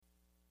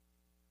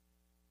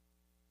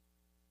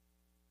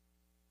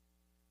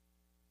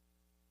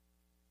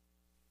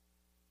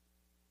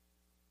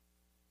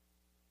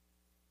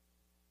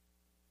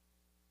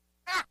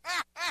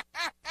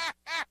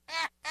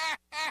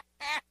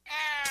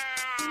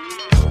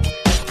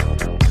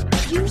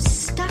You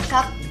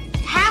stuck-up,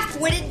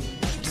 half-witted,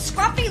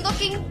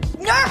 scruffy-looking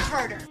nerve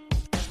herder.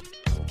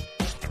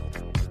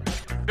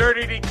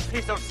 Dirt-eating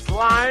piece of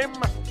slime,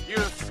 you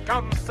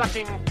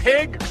scum-sucking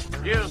pig,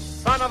 you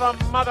son of a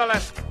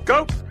motherless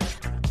goat.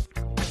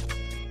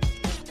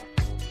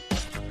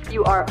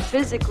 You are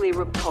physically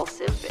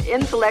repulsive,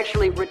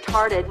 intellectually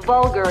retarded,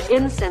 vulgar,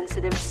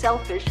 insensitive,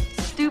 selfish,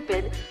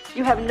 stupid.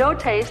 You have no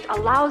taste, a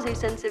lousy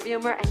sense of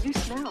humor, and you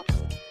smell.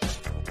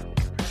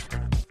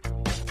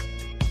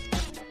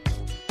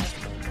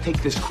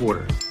 Take this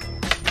quarter,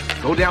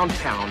 go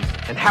downtown,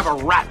 and have a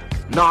rat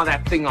gnaw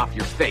that thing off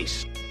your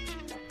face.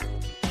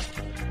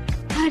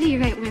 How do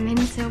you write women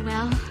so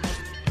well?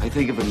 I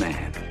think of a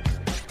man,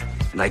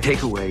 and I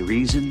take away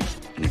reason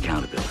and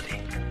accountability.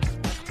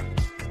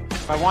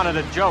 If I wanted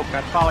a joke,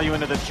 I'd follow you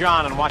into the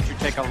John and watch you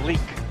take a leak.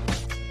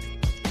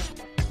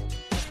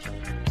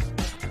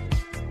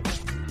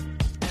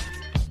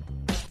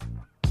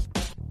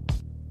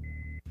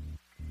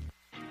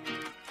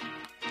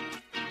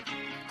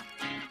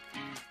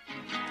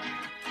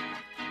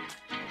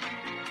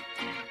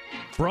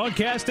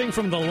 Broadcasting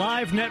from the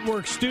Live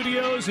Network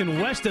studios in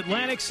West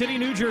Atlantic City,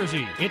 New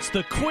Jersey, it's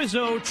the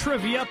Quizzo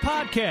Trivia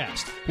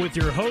Podcast with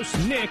your hosts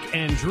Nick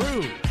and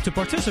Drew. To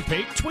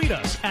participate, tweet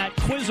us at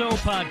Quizzo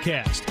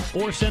Podcast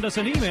or send us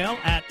an email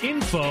at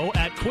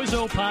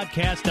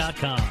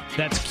info@QuizzoPodcast.com.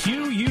 That's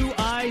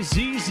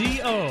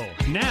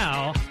Quizzo.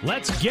 Now,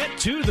 let's get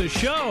to the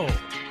show.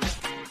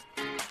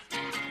 Do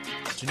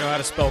you know how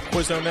to spell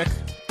Quizzo, Nick?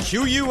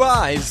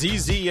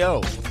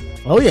 Quizzo.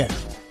 Oh, yeah.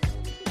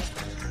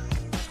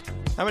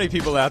 How many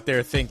people out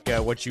there think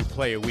what you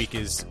play a week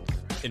is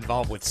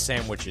involved with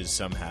sandwiches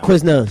somehow?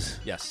 Quiznos.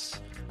 Yes.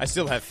 I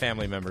still have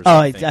family members. Oh,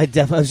 I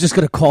was just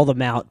going to call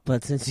them out,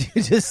 but since you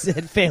just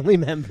said family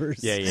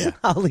members, yeah.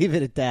 I'll leave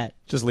it at that.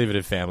 Just leave it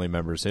at family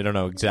members. I don't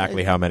know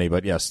exactly how many,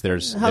 but yes,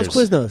 there's... How's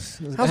Quiznos?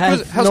 How's no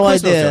Quiznos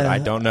idea. doing? I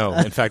don't know.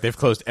 In fact, they've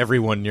closed every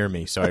one near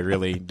me, so I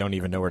really don't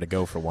even know where to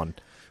go for one.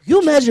 Can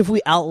you imagine if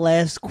we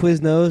outlast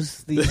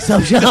Quiznos, the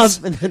sub shop?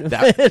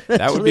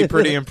 that would be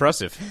pretty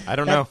impressive. I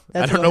don't know.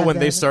 I don't know when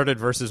they started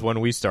versus when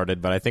we started,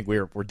 but I think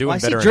we're doing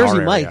better in our area.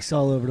 Jersey Mike's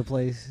all over the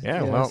place.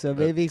 Yeah, well, so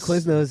maybe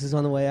Quiznos is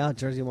on the way out.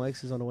 Jersey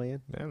Mike's is on the way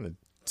in. Yeah,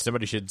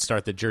 somebody should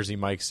start the Jersey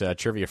Mike's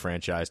trivia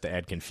franchise to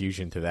add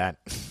confusion to that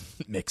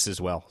mix as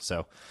well.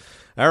 So,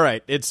 all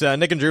right, it's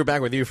Nick and Drew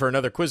back with you for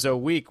another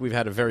Quizzo week. We've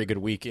had a very good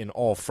week in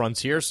all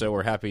fronts here, so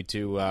we're happy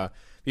to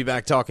be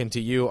back talking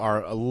to you,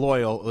 our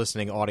loyal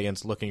listening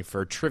audience, looking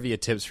for trivia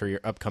tips for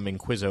your upcoming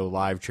Quizzo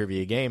live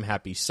trivia game.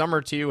 Happy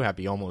summer to you.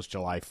 Happy almost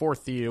July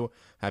 4th to you.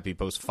 Happy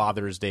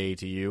post-Father's Day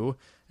to you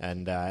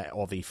and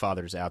all the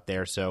fathers out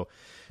there. So,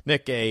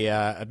 Nick,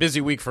 a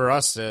busy week for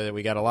us.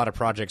 We got a lot of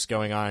projects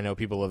going on. I know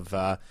people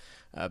have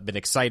been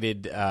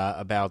excited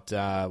about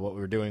what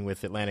we were doing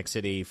with Atlantic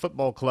City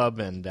Football Club,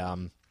 and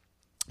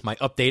my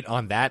update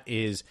on that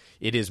is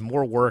it is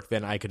more work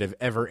than I could have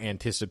ever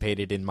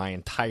anticipated in my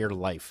entire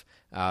life.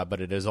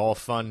 But it is all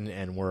fun,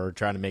 and we're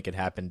trying to make it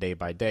happen day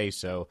by day,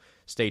 so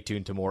stay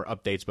tuned to more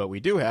updates. But we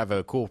do have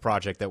a cool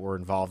project that we're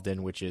involved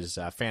in, which is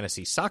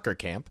Fantasy Soccer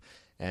Camp,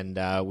 and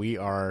we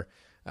are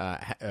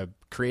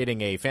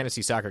creating a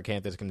fantasy soccer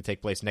camp that's going to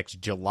take place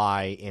next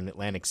July in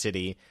Atlantic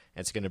City.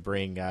 It's going to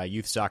bring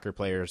youth soccer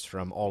players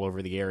from all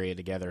over the area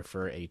together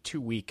for a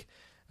 2-week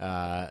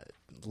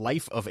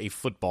life of a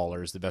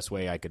footballer is the best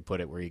way I could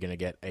put it, where you're going to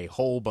get a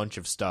whole bunch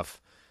of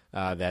stuff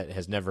that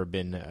has never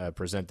been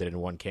presented in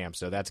one camp.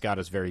 So that's got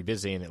us very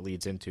busy, and it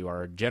leads into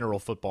our general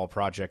football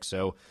project.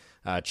 So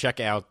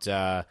check out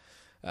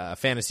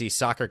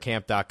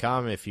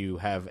fantasysoccercamp.com if you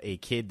have a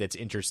kid that's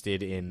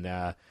interested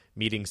in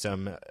meeting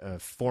some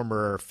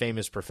former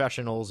famous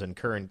professionals and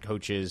current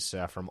coaches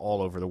from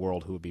all over the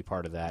world who would be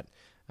part of that.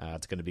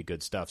 It's going to be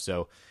good stuff.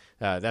 So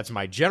that's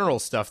my general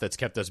stuff that's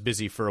kept us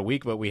busy for a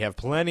week, but we have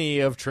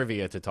plenty of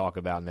trivia to talk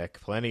about, Nick.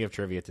 Plenty of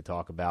trivia to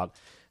talk about.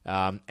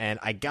 And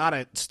I got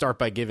to start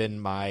by giving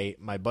my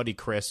buddy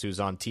Chris, who's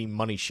on Team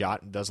Money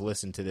Shot and does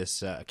listen to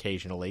this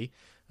occasionally.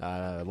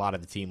 A lot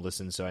of the team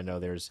listens, so I know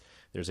there's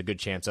a good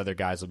chance other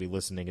guys will be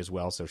listening as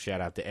well. So shout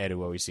out to Ed,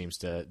 who always seems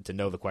to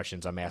know the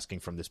questions I'm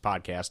asking from this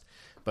podcast.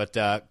 But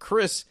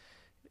Chris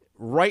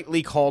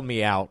rightly called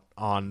me out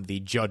on the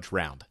judge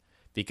round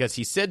because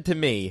he said to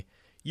me,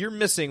 "You're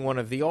missing one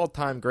of the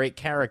all-time great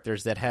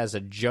characters that has a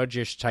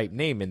judge-ish type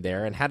name in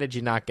there, and how did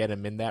you not get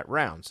him in that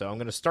round?" So I'm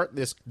going to start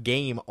this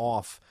game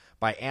off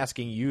by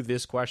asking you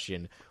this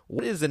question.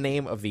 What is the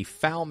name of the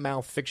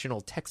foul-mouthed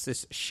fictional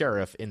Texas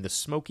sheriff in the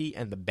Smokey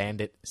and the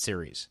Bandit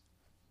series?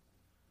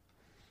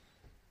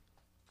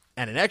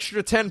 And an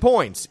extra 10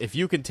 points if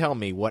you can tell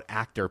me what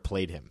actor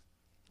played him.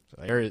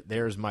 So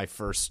there's my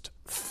first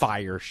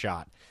fire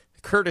shot,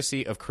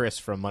 courtesy of Chris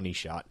from Money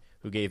Shot,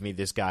 who gave me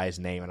this guy's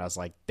name, and I was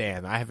like,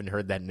 damn, I haven't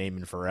heard that name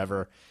in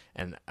forever,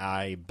 and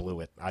I blew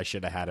it. I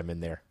should have had him in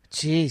there.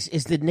 Jeez,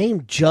 is the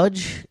name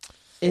Judge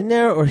in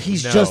there, or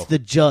he's just the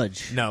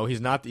judge? No, he's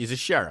not. He's a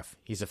sheriff.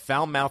 He's a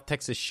foul-mouthed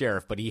Texas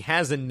sheriff, but he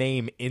has a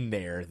name in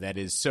there that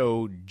is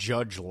so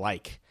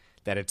judge-like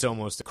that it's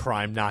almost a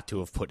crime not to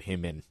have put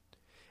him in.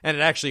 And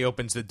it actually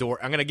opens the door.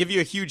 I'm going to give you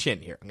a huge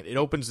hint here. It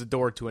opens the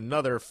door to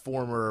another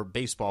former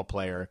baseball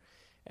player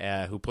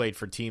who played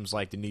for teams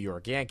like the New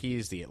York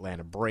Yankees, the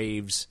Atlanta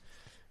Braves,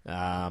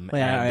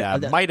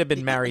 might have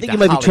been married I think to you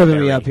might be Halle tripping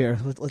Berry. me up here.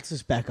 Let's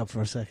just back up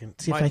for a second.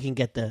 See if I can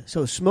get the...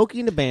 So, Smokey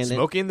and the Bandit.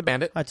 Smokey and the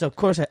Bandit. All right, so, of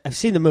course, I've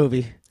seen the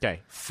movie.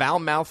 Okay.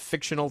 Foul-mouthed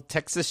fictional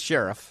Texas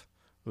sheriff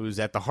who's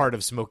at the heart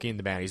of Smokey and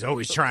the Bandit. He's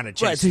always trying to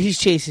chase. Right, so he's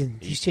chasing.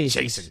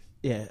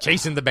 Yeah.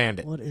 Chasing the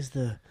bandit. What is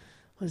that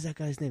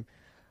guy's name?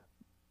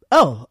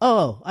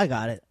 Oh, I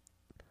got it.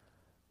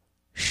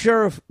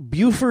 Sheriff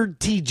Buford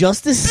T.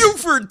 Justice?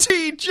 Buford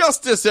T.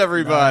 Justice,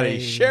 everybody.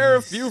 Nice.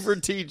 Sheriff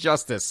Buford T.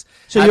 Justice.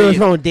 So you're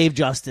throwing Dave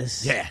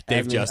Justice. Yeah,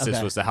 Dave Justice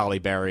okay. was the Halle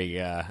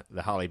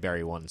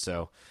Berry one.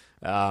 So,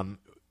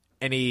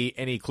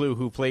 any clue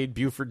who played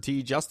Buford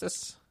T.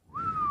 Justice?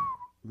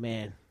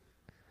 Man.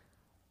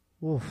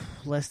 Oof,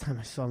 last time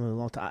I saw him in a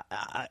long time.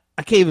 I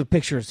can't even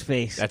picture his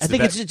face. I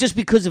think it's just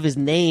because of his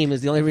name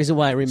is the only reason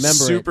why I remember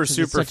super, it.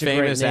 Super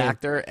famous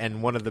actor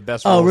and one of the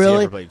best roles roles really?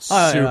 he ever played. All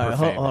right, Super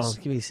famous. Hold on,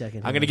 give me a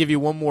second. I'm going to give you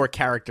one more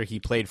character he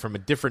played from a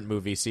different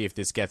movie, see if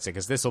this gets it,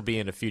 because this will be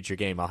in a future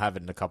game. I'll have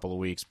it in a couple of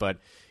weeks. But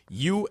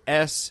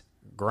U.S.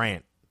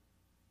 Grant.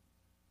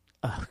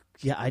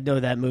 Yeah, I know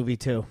that movie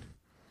too.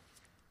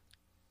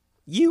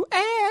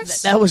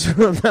 U.S. That was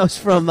from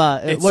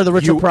one of the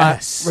Richard Pryor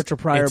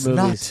it's movies.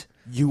 Not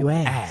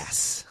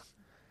U.S.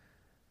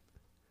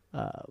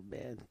 Oh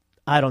man,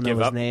 I don't know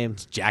his name.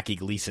 It's Jackie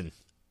Gleason.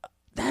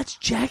 That's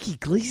Jackie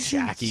Gleason.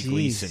 Jackie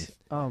Gleason.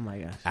 Oh my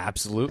gosh.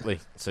 Absolutely.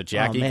 So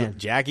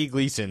Jackie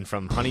Gleason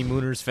from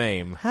Honeymooners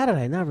fame. How did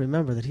I not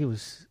remember that he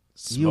was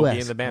Smokey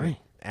U.S. and the Bandit.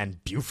 Right.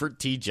 And Buford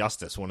T.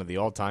 Justice, one of the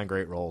all-time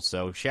great roles.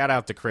 So shout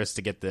out to Chris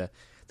to get the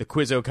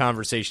Quizzo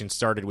conversation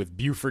started with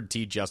Buford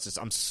T. Justice.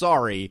 I'm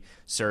sorry,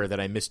 sir, that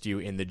I missed you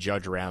in the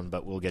judge round,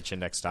 but we'll get you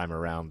next time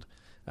around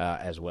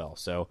as well.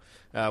 So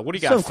what do you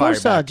got? So of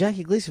course,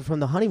 Jackie Gleason from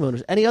the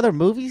Honeymooners. Any other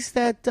movies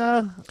that?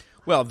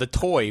 Well, The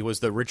Toy was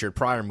the Richard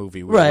Pryor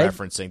movie we were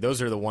referencing.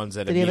 Those are the ones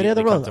that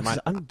immediately come to mind.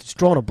 I'm just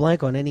drawing a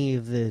blank on any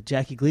of the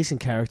Jackie Gleason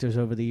characters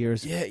over the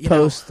years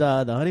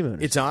the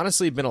Honeymooners. It's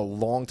honestly been a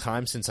long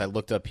time since I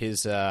looked up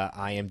his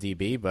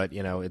IMDb, but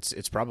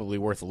it's probably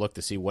worth a look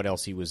to see what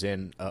else he was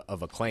in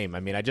of acclaim. I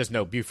mean, I just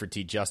know Buford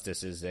T.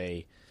 Justice is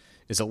a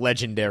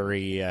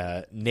legendary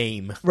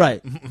name,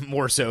 right?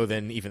 More so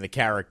than even the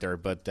character.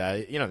 But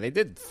they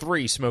did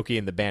 3 Smokey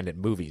and the Bandit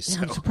movies. Yeah,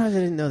 so I'm surprised I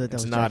didn't know that.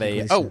 It's was not Jackie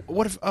a. Gleason. Oh,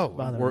 what if? Oh,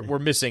 we're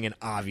missing an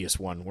obvious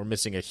one. We're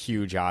missing a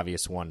huge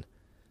obvious one.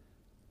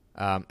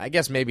 I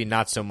guess maybe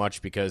not so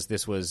much because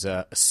this was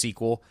a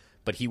sequel,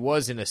 but he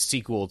was in a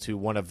sequel to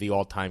one of the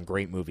all-time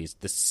great movies.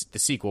 The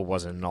sequel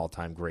wasn't an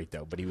all-time great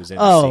though, but he was in.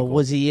 the sequel.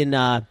 Was he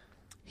in?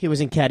 He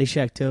was in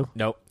Caddyshack too.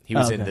 Nope, he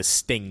was in The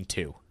Sting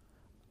 2.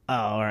 Oh,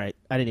 all right.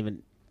 I don't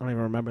even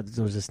remember that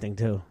there was this thing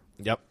too.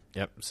 Yep.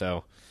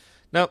 So,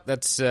 no,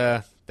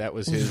 that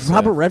was his.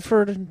 Robert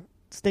Redford in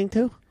Sting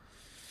 2?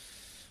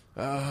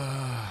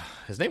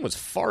 His name was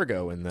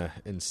Fargo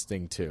in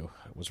Sting 2.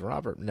 It was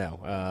Robert.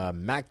 No,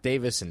 Mac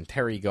Davis and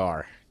Terry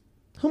Garr.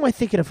 Who am I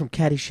thinking of from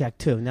Caddyshack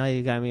 2? Now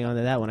you got me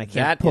onto that one. I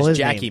can't pull his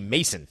Jackie name.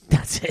 Mason.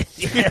 That's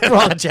it. Yeah,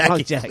 wrong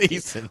Jackie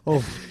Mason.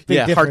 Oh,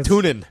 big difference.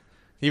 Hartoonen.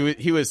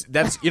 He was.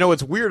 That's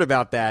what's weird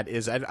about that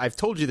is I've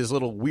told you this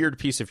little weird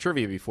piece of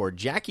trivia before.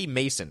 Jackie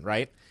Mason,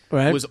 right?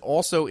 Was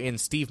also in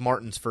Steve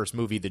Martin's first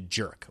movie, The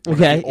Jerk. One of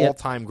the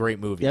all-time great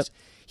movies. Yep.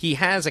 He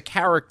has a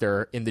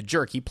character in The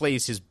Jerk. He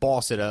plays his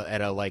boss at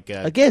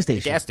a gas station.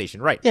 A gas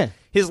station, right? Yeah.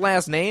 His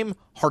last name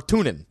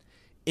Hartoonen.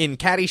 In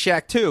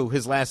Caddyshack 2,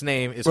 his last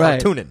name is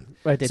Hartoonen.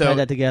 Right, they tied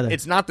that together.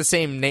 It's not the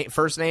same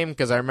first name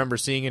because I remember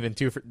seeing it in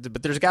 2.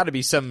 But there's got to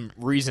be some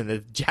reason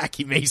that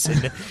Jackie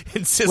Mason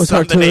insists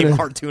on the name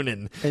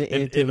Hartoonen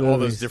in all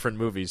those different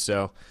movies.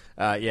 So,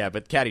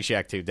 but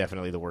Caddyshack 2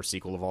 definitely the worst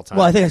sequel of all time.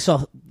 Well, I think I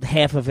saw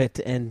half of it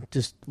and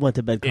just went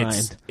to bed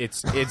crying.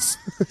 It's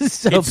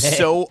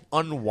so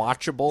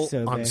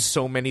unwatchable on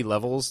so many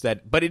levels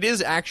but it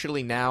is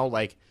actually now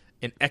like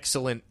an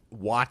excellent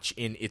watch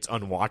in its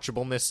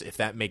unwatchableness, if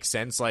that makes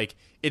sense. Like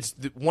it's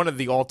one of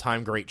the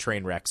all-time great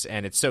train wrecks,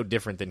 and it's so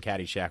different than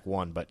Caddyshack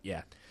 1. But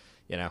yeah,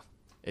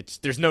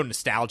 there's no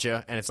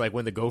nostalgia, and it's like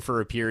when the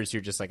gopher appears,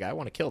 you're just like, I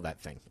want to kill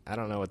that thing. I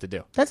don't know what to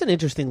do. That's an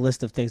interesting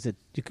list of things that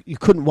you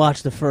couldn't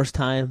watch the first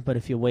time, but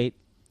if you wait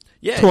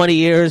 20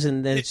 years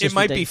and then it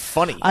might be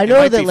funny. I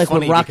know that like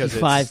when Rocky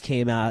V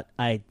came out,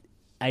 I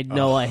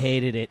know I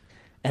hated it,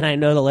 and I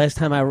know the last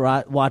time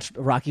I watched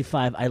Rocky V,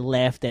 I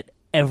laughed at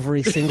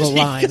every single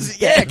line.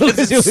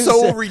 Because it's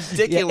so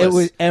ridiculous. Yeah, it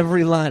was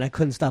every line. I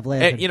couldn't stop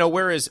laughing. And,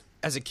 whereas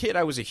as a kid,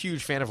 I was a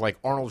huge fan of like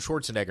Arnold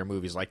Schwarzenegger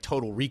movies like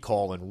Total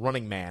Recall and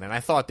Running Man, and I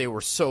thought they were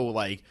so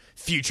like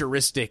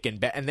futuristic and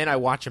then I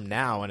watch them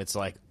now, and it's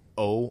like,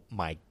 oh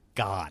my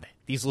god,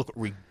 these look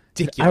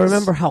ridiculous. I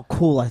remember how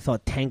cool I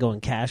thought Tango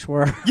and Cash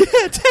were.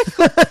 Yeah,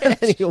 Tango and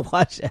Cash. And you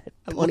watch that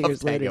 20 years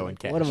Tango later. and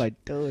Cash. What am I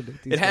doing?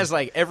 It has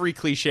like every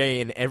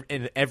cliche in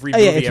every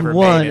movie ever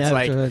made. It's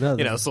like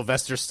another.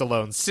 Sylvester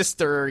Stallone's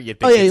sister. You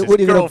think what it's are his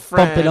you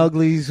girlfriend. bumping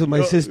uglies with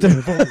my sister?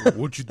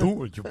 What you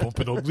doing? You're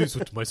bumping uglies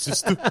with my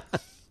sister.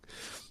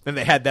 And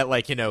they had that,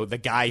 like, the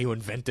guy who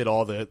invented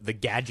all the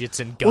gadgets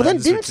and guns. Well,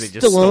 then didn't which they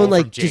just Stallone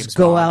stole from James just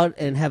go Bond. out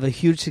and have a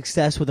huge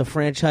success with a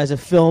franchise of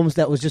films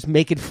that was just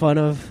making fun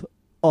of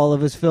all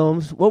of his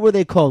films? What were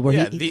they called?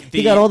 Where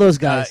he got all those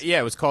guys.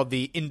 It was called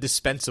the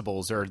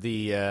Indispensables or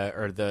the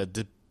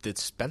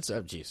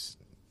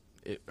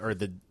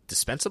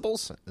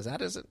Dispensables.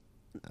 Is it?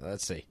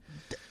 Let's see.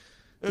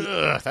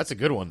 That's a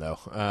good one though.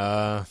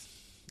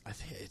 I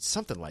think it's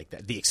something like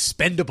that. The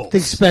Expendables.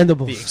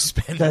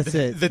 That's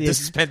it. The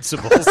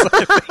Dispensables.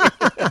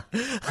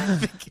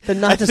 They're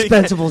not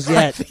dispensables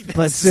yet,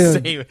 but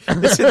soon. Isn't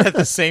that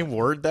the same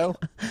word, though?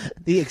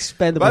 The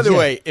Expendables. By the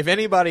way, if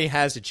anybody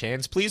has a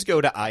chance, please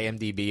go to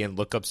IMDb and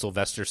look up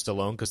Sylvester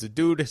Stallone, because the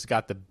dude has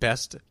got the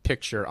best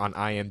picture on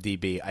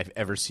IMDb I've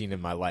ever seen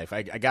in my life.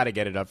 I got to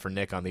get it up for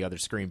Nick on the other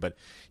screen, but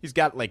he's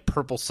got, like,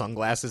 purple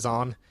sunglasses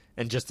on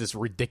and just this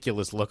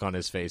ridiculous look on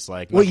his face.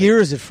 Like, what year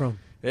is it from?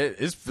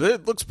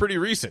 It looks pretty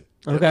recent.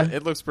 Okay.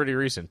 It looks pretty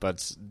recent, but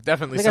it's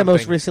definitely I think I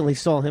most recently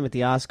saw him at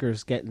the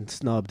Oscars getting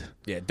snubbed.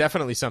 Yeah,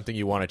 definitely something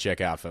you want to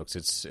check out, folks.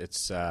 It's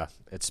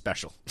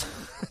special.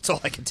 That's all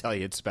I can tell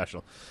you. It's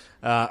special.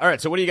 All right,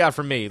 so what do you got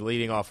for me,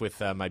 leading off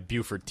with my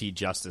Buford T.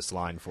 Justice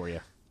line for you?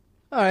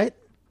 All right.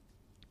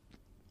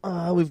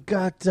 We've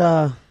got...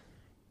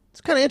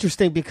 it's kind of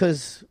interesting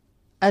because,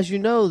 as you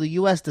know, the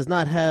U.S. does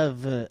not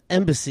have an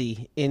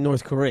embassy in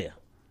North Korea.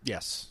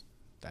 Yes,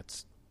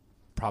 that's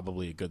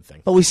probably a good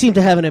thing. But we seem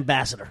to have an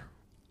ambassador.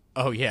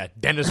 Oh, yeah,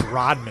 Dennis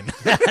Rodman.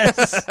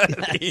 Yes.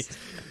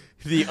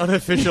 The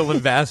unofficial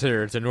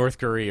ambassador to North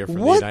Korea from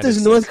the United States. What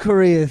does North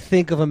Korea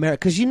think of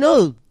America?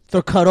 Because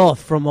they're cut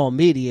off from all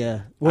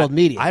media, world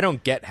media. I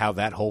don't get how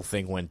that whole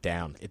thing went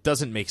down. It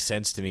doesn't make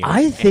sense to me.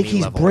 I think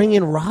he's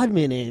bringing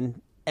Rodman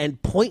in and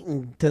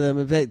pointing to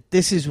them that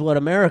this is what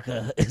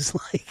America is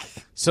like.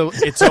 So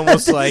it's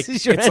almost like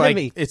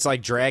enemy. It's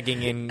like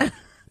dragging in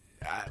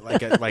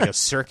like a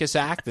circus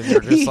act, and they're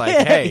just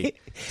like, "Hey,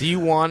 do you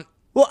want?"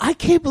 Well, I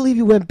can't believe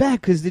you went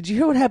back, because did you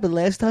hear what happened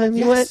last time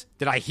you went?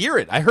 Did I hear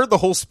it? I heard the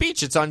whole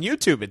speech. It's on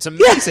YouTube. It's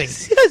amazing.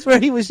 Yes, where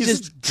he was He's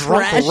just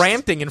drunk trashed.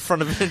 ranting in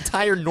front of an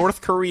entire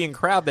North Korean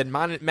crowd that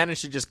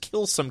managed to just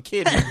kill some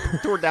kid who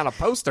tore down a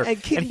poster. And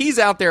he's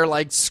out there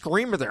like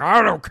screaming there,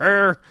 "I don't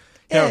care."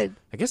 I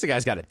guess the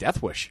guy's got a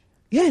death wish.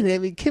 Yeah, and I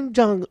mean, Kim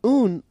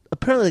Jong-un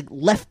apparently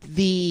left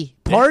the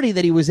party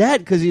that he was at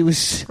because he was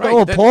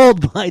so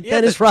appalled by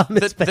Dennis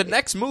Rodman's the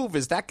next move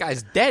is that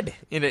guy's dead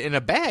in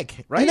a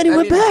bag, right? And then he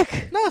went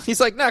back. No, he's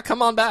like, "No,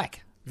 come on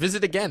back.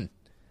 Visit again."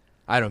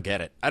 I don't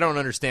get it. I don't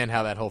understand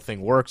how that whole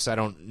thing works. I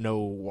don't know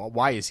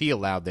why is he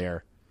allowed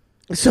there.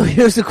 So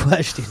here's the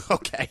question.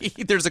 Okay,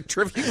 there's a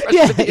trivia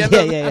question at the end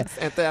of that. Yeah.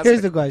 Fantastic.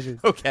 Here's the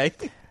question. Okay.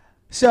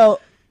 So,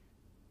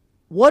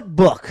 what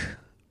book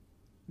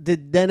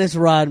did Dennis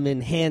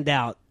Rodman hand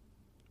out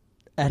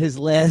at his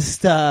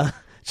last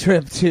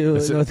trip to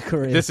North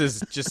Korea? This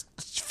is just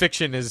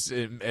fiction is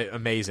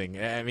amazing.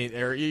 I mean,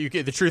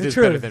 the truth is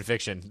better than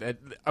fiction.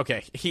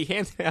 Okay, he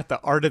handed out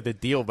The Art of the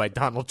Deal by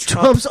Donald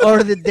Trump. Trump's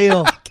Art of the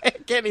Deal. I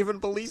can't even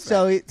believe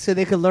that. So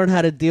they could learn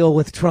how to deal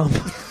with Trump.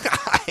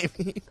 I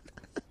mean,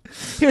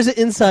 here's an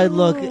inside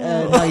look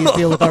at how you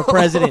deal with our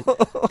president.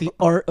 The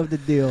Art of the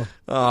Deal.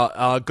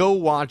 Go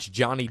watch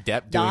Johnny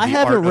Depp doing I The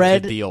Art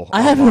of the Deal.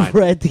 I haven't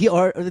read The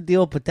Art of the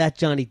Deal, but that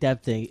Johnny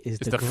Depp thing is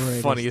the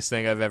greatest. funniest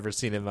thing I've ever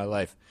seen in my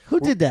life. Who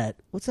did that?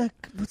 What's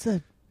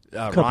that?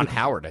 Ron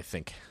Howard, I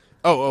think.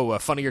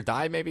 Funny or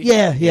Die, maybe?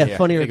 Yeah,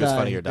 Funny or I think Die. it was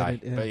Funny or Die.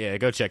 Yeah. But yeah,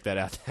 go check that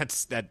out.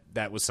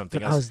 That was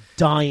something else. I was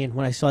dying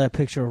when I saw that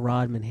picture of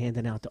Rodman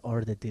handing out The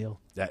Art of the Deal.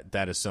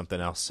 That is something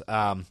else.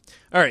 All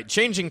right,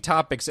 changing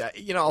topics.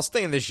 I'll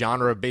stay in this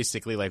genre,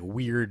 basically like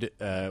weird.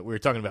 We were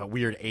talking about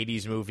weird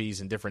 80s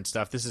movies and different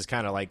stuff. This is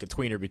kind of like a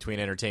tweener between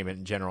entertainment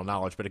and general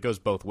knowledge, but it goes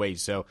both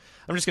ways. So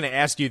I'm just going to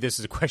ask you this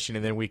as a question,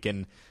 and then we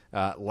can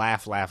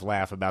laugh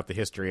about the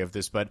history of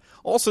this. But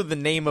also the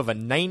name of a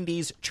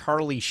 90s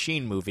Charlie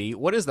Sheen movie.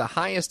 What is the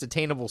highest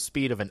attainable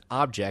speed of an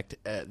object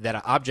that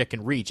an object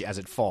can reach as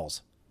it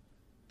falls?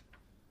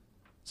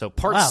 So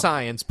part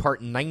science,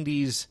 part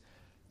 90s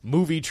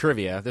movie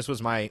trivia. This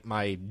was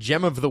my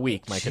gem of the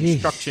week, my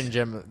construction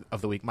gem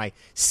of the week, my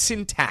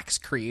syntax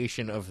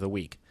creation of the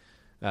week,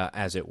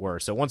 as it were.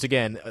 So once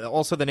again,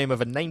 also the name of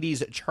a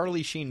 90s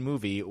Charlie Sheen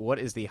movie. What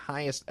is the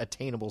highest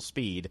attainable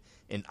speed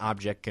an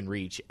object can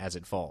reach as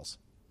it falls?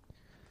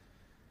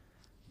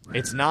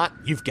 It's not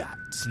You've Got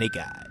Snake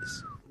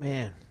Eyes.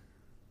 Man.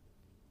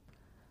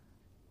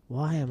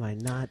 Why am I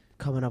not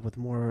coming up with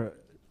more...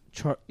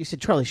 You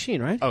said Charlie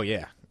Sheen, right? Oh,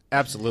 yeah.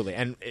 Absolutely.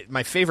 And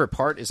my favorite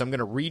part is I'm going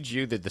to read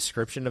you the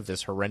description of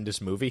this horrendous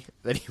movie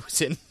that he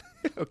was in.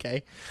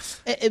 Okay.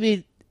 I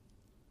mean,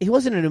 he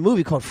wasn't in a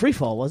movie called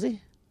Freefall, was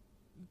he?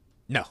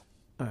 No.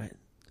 All right.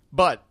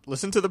 But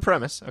listen to the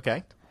premise,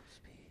 okay?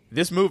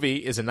 This movie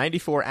is a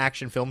 94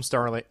 action film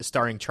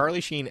starring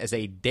Charlie Sheen as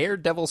a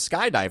daredevil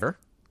skydiver.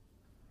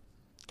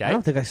 Okay? I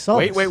don't think I saw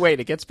this. Wait.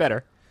 It gets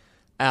better.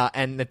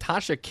 And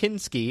Natasha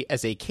Kinski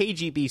as a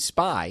KGB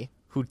spy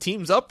who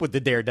teams up with the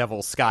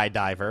daredevil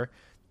skydiver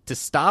to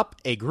stop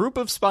a group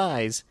of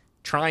spies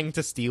trying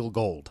to steal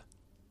gold.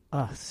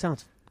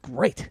 Sounds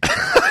great.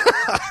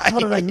 How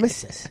did I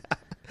miss this?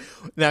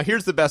 Now,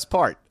 here's the best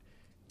part.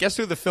 Guess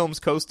who the film's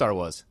co-star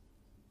was?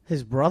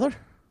 His brother?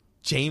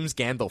 James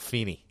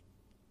Gandolfini.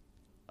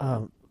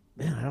 Man,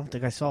 I don't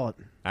think I saw it.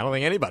 I don't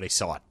think anybody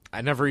saw it.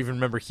 I never even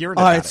remember hearing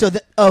All about right,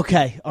 it. so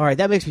okay, all right,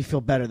 that makes me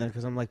feel better then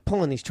because I'm like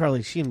pulling these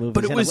Charlie Sheen movies,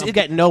 but I'm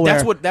getting nowhere.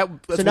 That's so what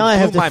now I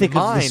have blew to think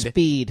my mind. of the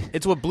speed.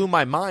 It's what blew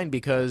my mind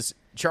because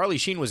Charlie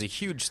Sheen was a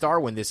huge star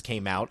when this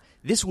came out.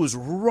 This was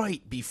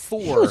right before.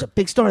 He was a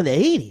big star in the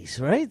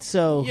 '80s, right?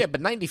 So yeah,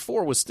 but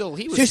 '94 was still.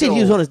 He was. So you're saying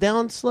he was on his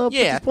down slope?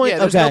 Yeah, at this point? yeah.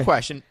 There's okay. no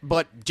question.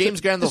 But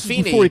James Gandolfini, this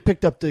was before he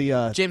picked up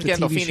the James the TV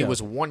Gandolfini show.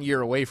 was 1 year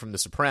away from The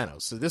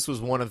Sopranos, so this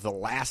was one of the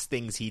last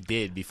things he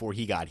did before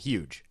he got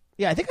huge.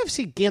 Yeah, I think I've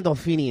seen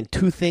Gandolfini in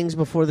 2 things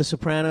before The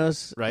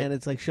Sopranos, right? And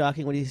it's like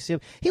shocking when you see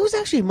him. He was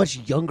actually a much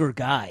younger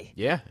guy.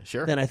 Yeah,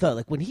 sure. Than I thought.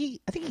 Like when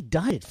I think he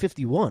died at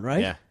 51,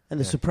 right? Yeah. And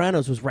The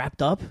Sopranos was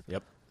wrapped up.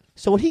 Yep.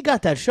 So when he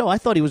got that show, I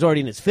thought he was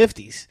already in his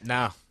 50s.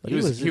 No, he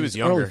was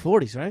younger. Early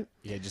 40s, right?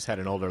 Yeah, just had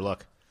an older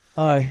look.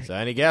 All right. So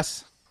any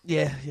guess?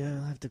 Yeah,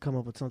 I'll have to come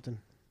up with something.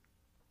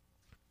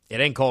 It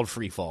ain't called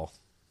Free Fall.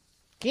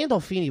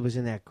 Gandolfini was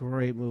in that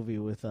great movie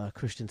with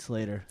Christian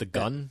Slater. The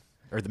Gun?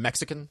 Or The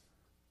Mexican?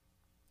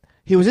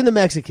 He was in The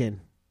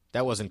Mexican.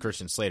 That wasn't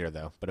Christian Slater,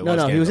 though. But it No,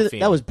 was he was in, Gandolfini.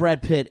 that was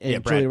Brad Pitt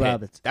and Brad Julia Pitt.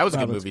 Roberts. That was a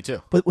good movie,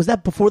 too. But was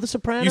that before The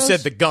Sopranos? You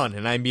said The Gun,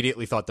 and I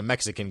immediately thought The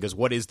Mexican, because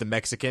what is The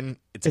Mexican?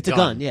 It's a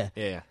gun, yeah.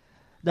 Yeah.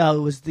 No, it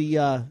was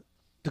the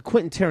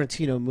Quentin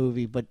Tarantino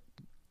movie, but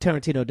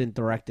Tarantino didn't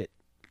direct it.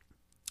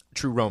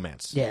 True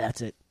Romance. Yeah,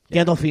 that's it.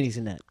 Yeah. Gandolfini's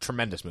in that.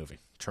 Tremendous movie.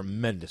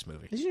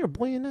 Isn't your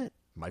boy in that?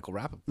 Michael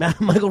Rappaport.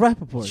 Michael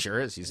Rappaport. Sure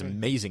is. He's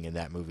amazing in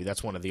that movie.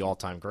 That's one of the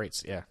all-time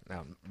greats. Yeah.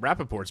 Now,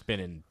 Rappaport's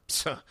been in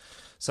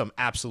some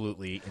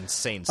absolutely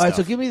insane stuff. All right,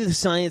 so give me the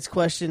science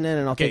question then,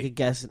 and I'll take a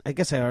guess. I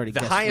guess I already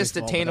guessed. The highest free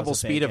fall, attainable but that was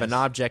a speed bad of an guess.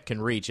 object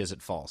can reach as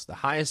it falls. The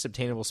highest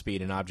obtainable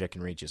speed an object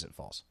can reach as it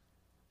falls.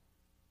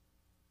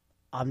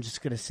 I'm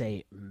just going to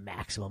say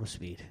maximum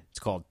speed. It's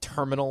called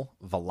terminal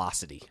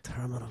velocity.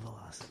 Terminal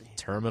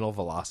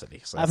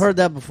velocity. So I've heard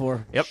that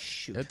before. Yep.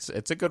 Shoot.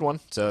 It's a good one.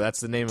 So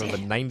that's the name of a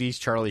 90s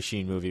Charlie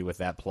Sheen movie with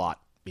that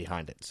plot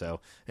behind it. So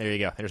there you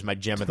go. There's my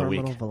gem of the week.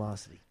 Terminal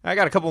velocity. I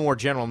got a couple more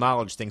general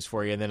knowledge things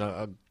for you, and then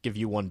I'll give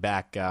you one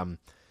back.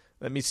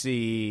 Let me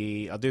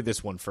see. I'll do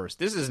this one first.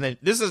 This is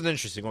an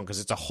interesting one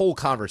because it's a whole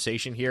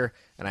conversation here,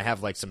 and I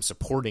have like some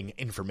supporting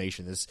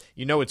information. It's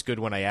good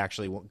when I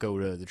actually won't go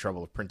to the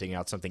trouble of printing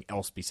out something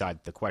else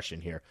beside the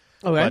question here.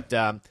 Okay. But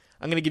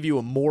I'm going to give you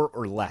a more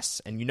or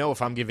less, and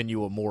if I'm giving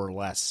you a more or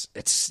less,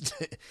 it's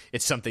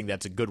it's something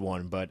that's a good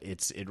one, but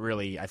it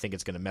really I think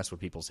it's going to mess with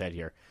people's head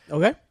here.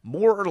 Okay.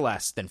 More or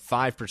less than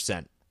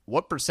 5%.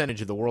 What percentage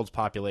of the world's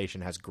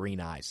population has green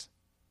eyes?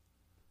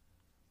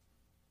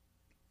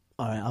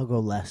 All right, I'll go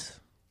less.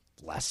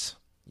 Less.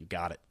 You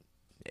got it.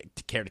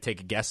 Care to take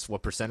a guess?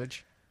 What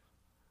percentage?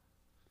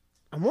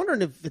 I'm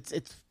wondering if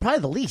it's probably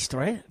the least,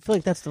 right? I feel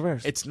like that's the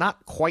rarest. It's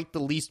not quite the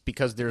least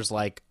because there's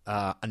like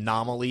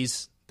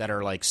anomalies that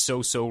are like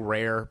so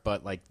rare,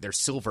 but like they're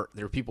silver.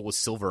 There are people with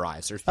silver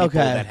eyes. There's people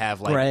that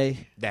have like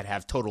gray, that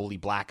have totally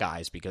black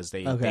eyes because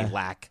they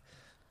lack.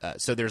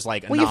 So there's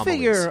like well, anomalies.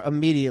 you figure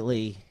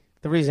immediately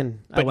the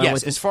reason I went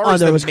with as far as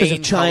there the was because main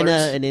of China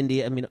colors, and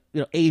India. I mean,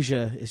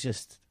 Asia is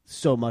just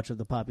so much of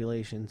the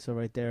population. So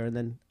right there, and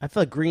then I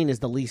feel like green is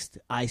the least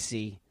I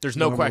see. There's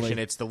no normally. question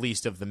it's the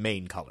least of the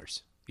main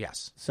colors.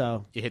 Yes.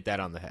 So you hit that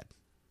on the head.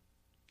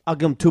 I'll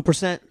give them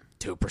 2%.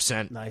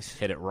 2%. Nice.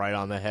 Hit it right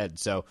on the head.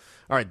 So,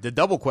 all right, the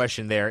double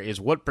question there is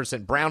what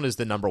percent? Brown is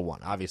the number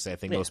one. Obviously, I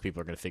think most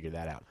people are going to figure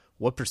that out.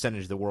 What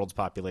percentage of the world's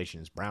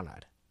population is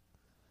brown-eyed?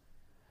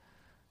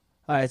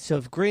 All right, so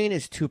if green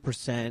is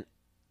 2%,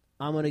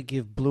 I'm going to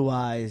give blue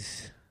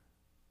eyes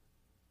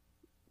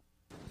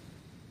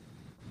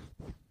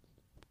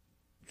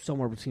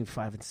somewhere between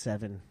 5 and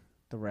 7.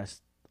 The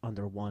rest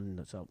under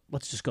 1. So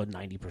let's just go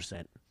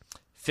 90%.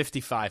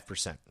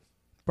 55%.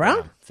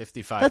 Brown?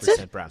 55% That's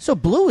it? brown. So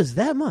blue is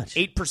that much?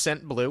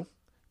 8% blue.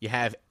 You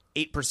have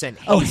 8% hazel.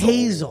 Oh,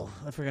 hazel.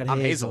 I forgot hazel. I'm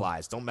hazel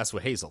eyes. Don't mess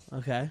with hazel.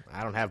 Okay.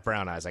 I don't have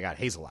brown eyes. I got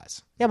hazel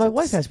eyes. Yeah, my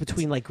wife has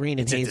between like green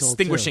and It's hazel. a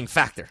distinguishing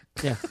factor.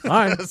 Yeah. All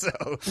right. So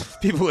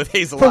people with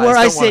hazel From eyes. where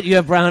I don't sit, wanna... you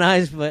have brown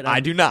eyes, but I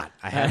do not.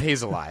 I have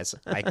hazel eyes.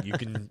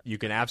 You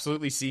can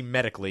absolutely see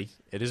medically.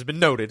 It has been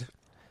noted,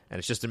 and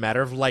it's just a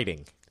matter of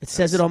lighting. It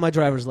says it on my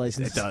driver's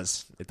license. It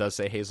does. It does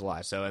say hazel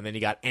eyes. So, and then you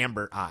got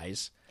amber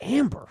eyes.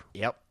 Amber.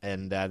 Yep.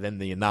 And then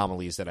the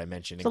anomalies that I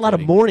mentioned. It's a lot of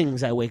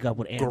mornings I wake up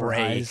with amber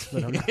gray. eyes,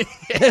 but I'm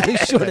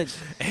not sure that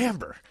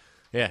amber.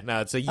 Yeah,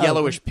 no, it's a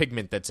yellowish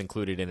pigment that's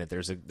included in it.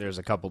 There's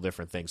a couple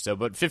different things. So,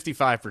 but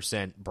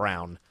 55%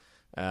 brown.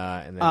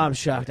 And then, I'm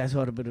shocked. I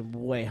thought it would have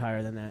been way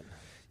higher than that.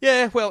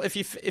 Yeah, well, if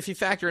you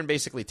factor in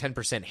basically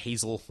 10%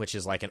 hazel, which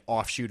is like an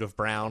offshoot of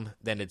brown,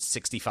 then it's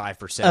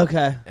 65%.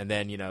 Okay. And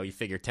then, you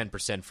figure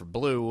 10% for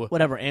blue.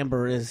 Whatever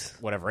amber is.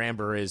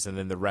 And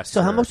then the rest.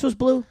 So how much was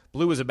blue?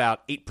 Blue is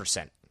about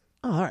 8%.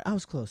 Oh, all right. I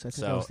was close. I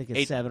think I was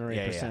thinking 7 or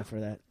 8%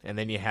 for that. And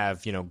then you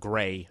have,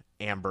 gray,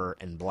 amber,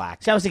 and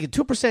black. So I was thinking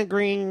 2%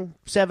 green,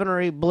 7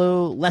 or 8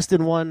 blue, less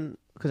than 1,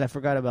 because I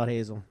forgot about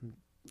hazel.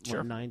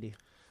 190.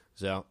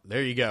 So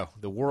there you go.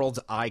 The world's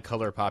eye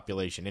color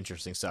population.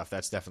 Interesting stuff.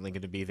 That's definitely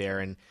going to be there.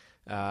 And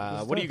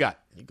what do you got?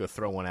 You go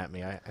throw one at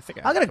me. I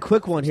think I got a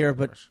quick one here,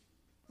 but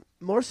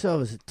more so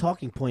as a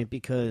talking point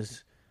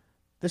because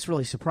this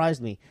really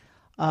surprised me.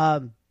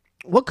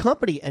 What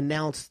company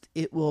announced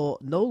it will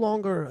no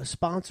longer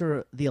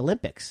sponsor the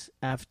Olympics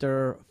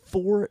after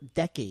 4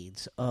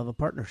 decades of a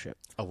partnership?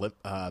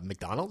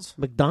 McDonald's?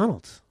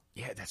 McDonald's.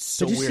 Yeah, that's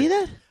so weird. Did you see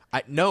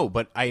that? No,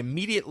 but I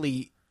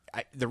immediately...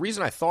 the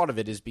reason I thought of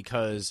it is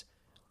because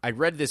I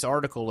read this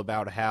article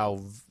about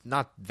how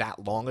not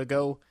that long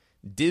ago,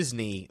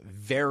 Disney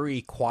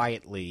very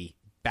quietly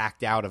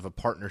backed out of a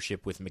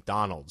partnership with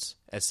McDonald's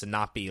as to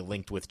not be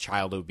linked with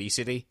child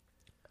obesity.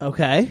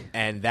 Okay.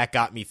 And that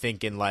got me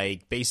thinking,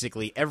 like,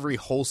 basically every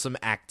wholesome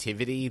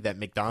activity that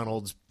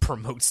McDonald's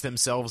promotes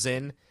themselves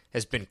in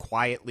has been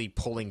quietly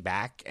pulling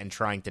back and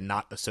trying to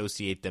not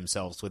associate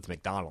themselves with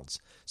McDonald's.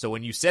 So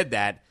when you said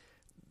that,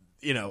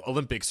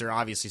 Olympics are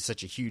obviously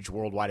such a huge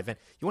worldwide event.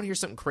 You want to hear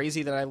something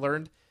crazy that I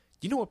learned?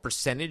 Do you know what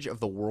percentage of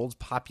the world's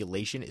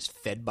population is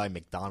fed by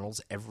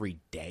McDonald's every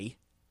day?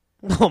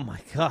 Oh, my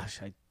gosh.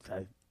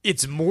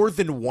 It's more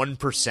than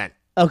 1%.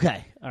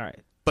 Okay. All right.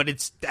 But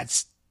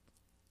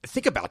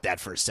think about that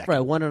for a second. Right,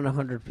 1 in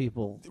 100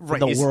 people in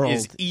the world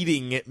is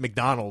eating at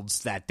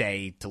McDonald's that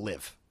day to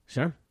live.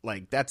 Sure.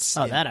 Like, that's...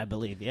 that I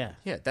believe, yeah.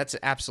 Yeah, that's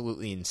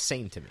absolutely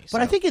insane to me.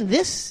 But I think in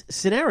this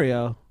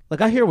scenario,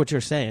 like, I hear what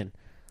you're saying,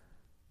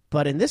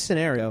 but in this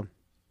scenario,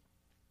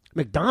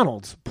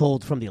 McDonald's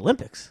pulled from the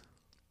Olympics.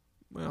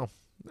 Well,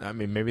 I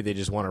mean, maybe they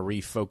just want to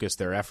refocus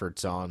their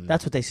efforts on...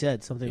 That's what they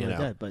said, something like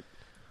that, but...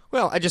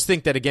 Well, I just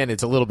think that, again,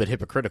 it's a little bit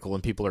hypocritical when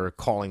people are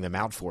calling them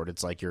out for it.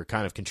 It's like you're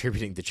kind of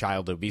contributing to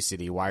child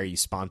obesity. Why are you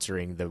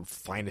sponsoring the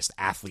finest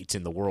athletes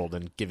in the world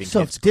and giving kids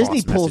cross Disney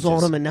messages? pulls on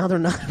them and now they're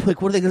not,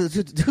 like, what are they going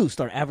to do?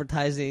 Start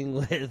advertising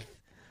with...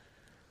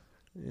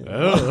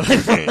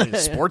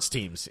 sports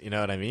teams, you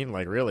know what I mean?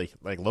 Like, really,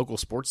 like, local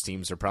sports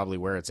teams are probably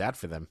where it's at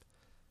for them,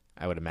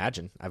 I would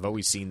imagine. I've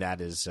always seen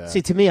that as...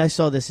 See, to me, I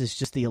saw this as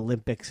just the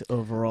Olympics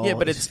overall. Yeah,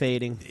 but it's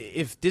fading.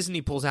 If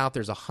Disney pulls out,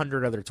 there's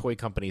 100 other toy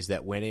companies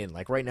that went in.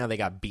 Like, right now, they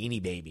got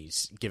Beanie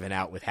Babies given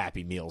out with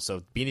Happy Meals.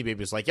 So Beanie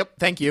Babies like, yep,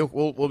 thank you.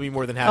 We'll be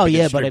more than happy to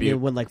distribute. But I mean,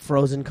 when, like,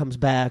 Frozen comes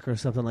back or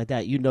something like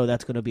that,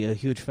 that's going to be a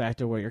huge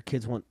factor where your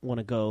kids want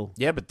to go.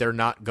 Yeah, but they're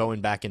not going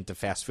back into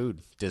fast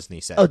food,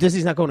 Disney said. Oh,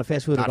 Disney's not going to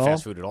fast food at all? Not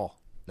fast food at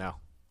all, no.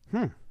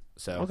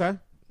 So okay.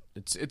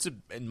 It's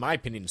in my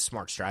opinion, a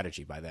smart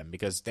strategy by them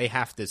because they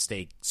have to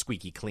stay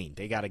squeaky clean.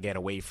 They got to get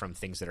away from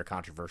things that are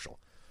controversial.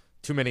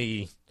 Too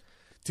many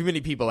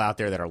people out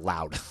there that are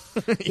loud.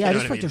 Yeah, I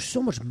just think there's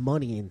so much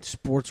money in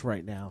sports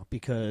right now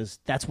because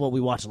that's what we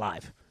watch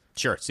live.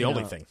 Sure, it's the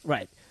only thing.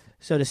 Right.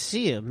 So to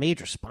see a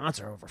major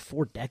sponsor over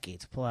 4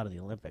 decades pull out of the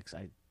Olympics,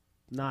 I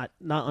not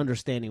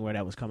understanding where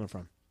that was coming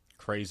from.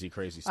 Crazy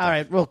stuff. All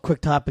right, real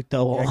quick topic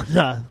though on,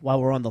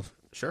 while we're on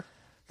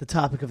the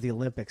topic of the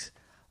Olympics.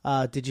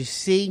 Did you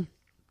see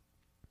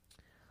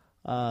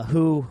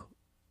who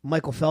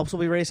Michael Phelps will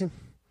be racing?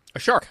 A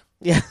shark.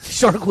 Yeah,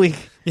 Shark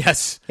Week.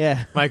 Yes.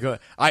 Yeah. Michael,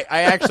 I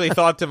actually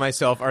thought to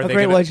myself, are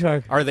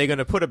they going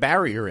to put a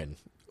barrier in?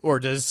 Or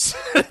does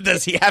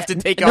he have to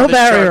take no on the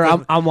barrier?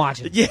 shark? I'm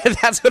watching. Yeah,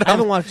 that's what I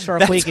haven't watched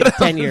Shark Week in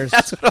 10 years.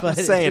 That's what I'm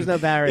saying. There's no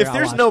barrier. If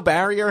there's no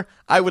barrier,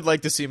 I would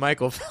like to see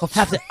Michael Phelps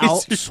have to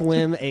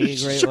outswim a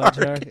great white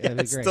shark.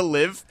 Yes, to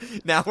live.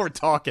 Now we're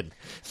talking.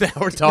 Now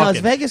is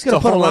Vegas going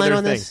to put a line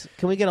on this?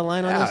 Can we get a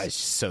line on this? It's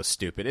so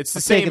stupid. It's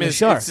the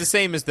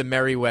same as the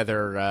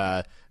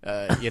Merriweather.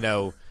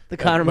 The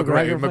Conor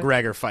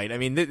McGregor fight. I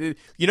mean,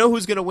 you know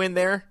who's going to win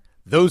there?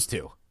 Those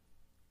two.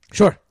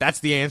 Sure.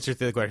 That's the answer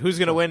to the question. Who's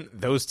going to win?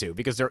 Those two.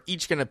 Because they're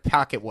each going to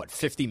pocket,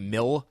 $50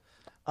 million?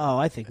 Oh,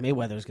 I think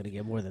Mayweather's going to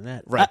get more than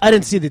that. Right. I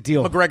didn't see the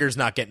deal. McGregor's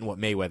not getting what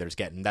Mayweather's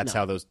getting. That's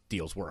how those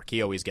deals work.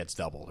 He always gets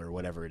double or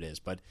whatever it is.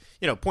 But,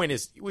 point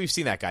is, we've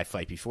seen that guy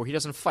fight before. He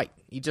doesn't fight.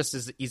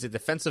 He's a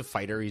defensive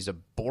fighter. He's a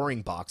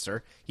boring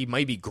boxer. He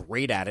might be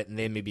great at it, and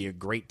they may be a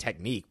great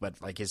technique,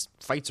 but, like, his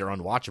fights are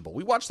unwatchable.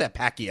 We watched that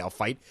Pacquiao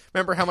fight.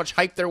 Remember how much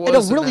hype there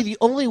was? The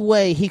only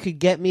way he could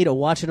get me to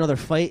watch another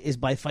fight is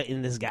by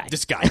fighting this guy.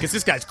 Because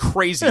this guy's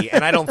crazy,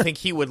 and I don't think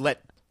he would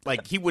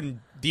he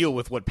wouldn't deal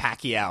with what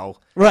Pacquiao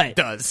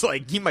does.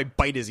 Like, he might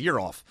bite his ear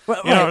off.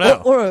 Right. You don't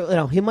know.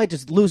 Or he might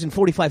just lose in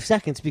 45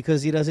 seconds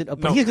because he doesn't.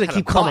 But he's going to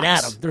keep coming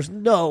at him. There's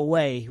no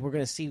way we're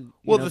going to see.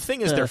 The thing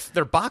is,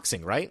 they're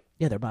boxing, right?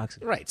 Yeah, they're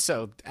boxing. Right.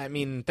 So, I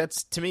mean,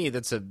 that's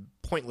a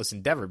pointless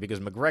endeavor because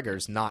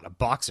McGregor's not a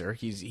boxer.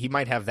 He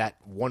might have that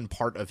one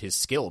part of his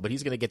skill, but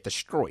he's going to get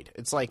destroyed.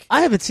 It's like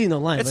I haven't seen the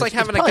line. It's like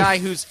having a guy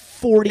who's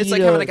 40. It's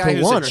like having a guy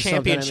who's a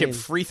championship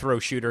free throw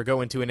shooter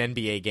go into an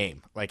NBA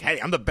game. Like,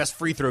 hey, I'm the best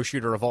free throw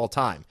shooter of all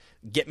time.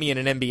 Get me in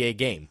an NBA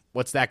game.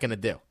 What's that going to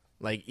do?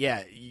 Like,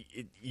 yeah,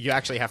 you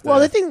actually have to. Well,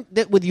 the thing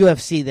that with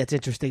UFC that's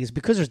interesting is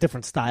because there's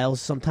different styles.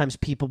 Sometimes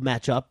people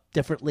match up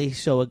differently.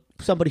 So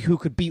somebody who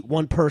could beat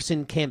one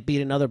person can't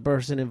beat another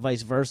person, and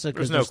vice versa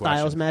because their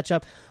styles match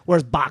up.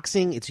 Whereas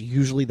boxing, it's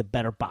usually the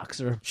better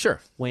boxer.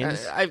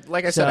 Wins.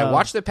 Like I said, I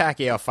watched the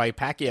Pacquiao fight.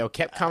 Pacquiao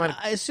kept trying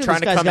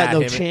to come at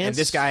him, and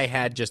this guy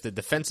had just a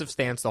defensive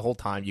stance the whole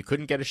time. You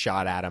couldn't get a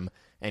shot at him.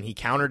 And he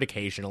countered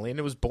occasionally, and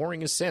it was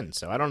boring as sin.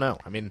 So I don't know.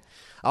 I mean,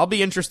 I'll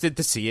be interested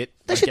to see it.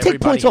 They should take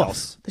points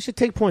off. They should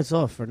take points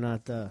off for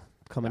not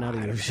coming out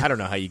of your shit. I don't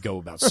know how you go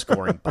about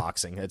scoring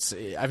boxing.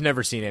 I've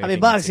never seen anything. I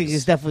mean, boxing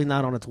is definitely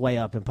not on its way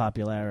up in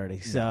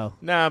popularity. So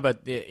no,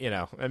 but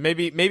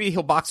maybe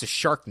he'll box a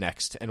shark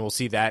next, and we'll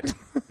see that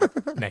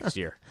next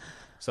year.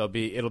 So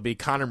it'll be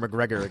Conor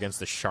McGregor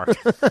against the shark.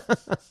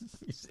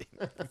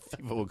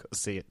 People will go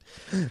see it.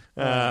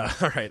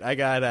 All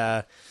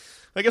right,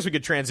 I guess we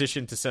could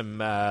transition to some.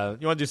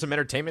 You want to do some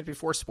entertainment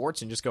before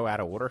sports and just go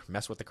out of order,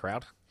 mess with the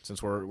crowd,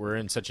 since we're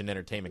in such an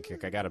entertainment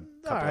kick. I got a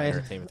couple of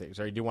entertainment things.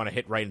 Or you do want to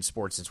hit right in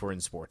sports since we're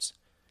in sports?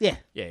 Yeah.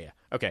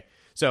 Okay,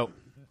 so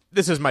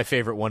this is my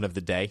favorite one of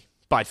the day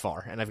by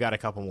far, and I've got a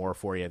couple more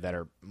for you that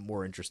are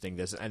more interesting.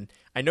 And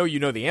I know you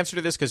know the answer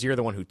to this because you're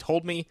the one who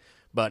told me,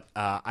 but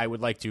I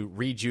would like to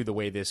read you the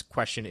way this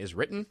question is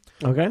written.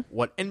 Okay.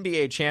 What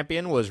NBA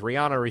champion was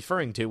Rihanna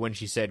referring to when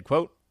she said,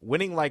 quote,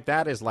 "Winning like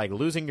that is like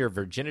losing your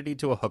virginity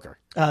to a hooker"?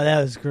 Oh,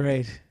 that was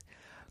great.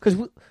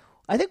 Because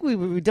I think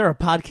we did our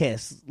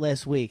podcast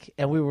last week,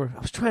 and I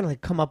was trying to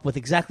come up with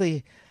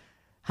exactly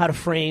how to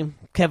frame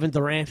Kevin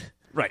Durant.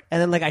 Right.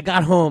 And then I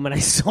got home and I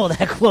saw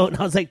that quote,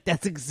 and I was like,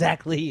 that's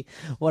exactly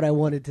what I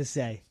wanted to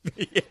say.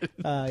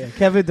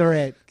 Kevin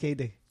Durant,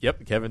 KD.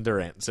 Yep, Kevin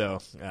Durant. So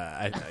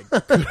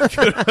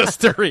kudos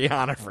to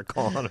Rihanna for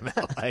calling him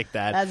out like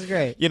that. That's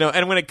great.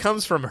 And when it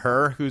comes from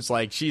her,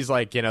 she's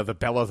like, the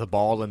belle of the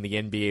ball in the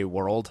NBA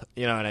world.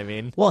 You know what I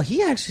mean? Well,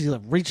 he actually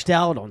reached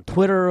out on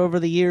Twitter over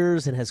the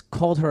years and has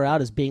called her out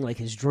as being like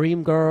his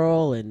dream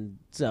girl. And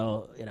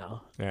so, Yeah,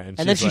 and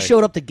then she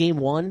showed up to game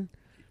one.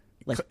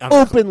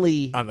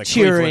 Openly on the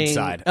cheering. Cleveland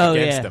side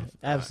against him.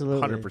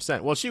 Absolutely.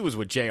 100%. Well, she was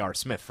with J.R.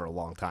 Smith for a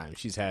long time.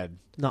 She's had...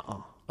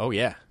 Nuh-uh. Oh,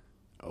 yeah.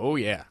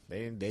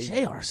 They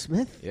J.R.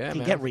 Smith? Yeah, He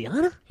man. get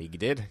Rihanna? He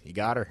did. He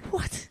got her.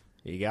 What?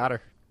 He got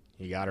her.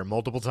 He got her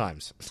multiple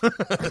times.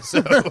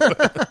 So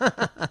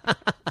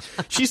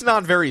she's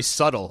not very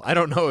subtle. I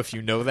don't know if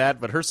you know that,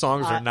 but her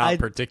songs are not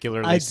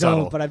particularly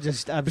subtle. I don't,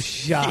 but I'm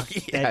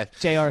shocked that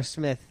J.R.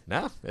 Smith.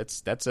 No,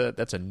 that's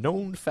a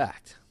known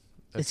fact.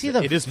 Is he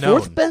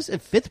the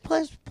fifth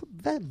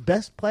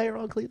best player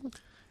on Cleveland?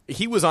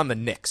 He was on the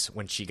Knicks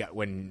when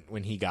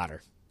he got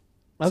her.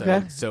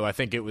 Okay. So I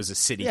think it was a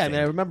city thing. Yeah, I mean,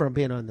 I remember him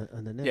being on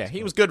the Knicks. Yeah,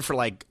 he was good for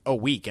like a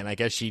week, and I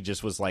guess she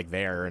just was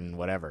there and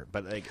whatever.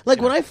 But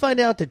when I find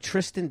out that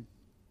Tristan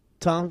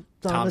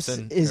Thomas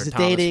is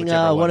dating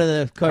one of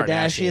the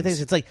Kardashian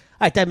things, it's like,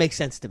 all right, that makes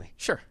sense to me.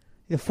 Sure.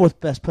 The fourth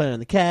best player on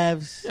the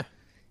Cavs. Yeah.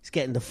 He's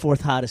getting the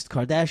fourth hottest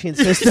Kardashian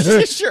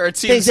sister. Sure, it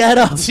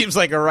seems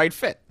like a right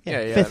fit.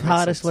 Yeah, fifth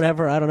hottest,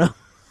 whatever. I don't know.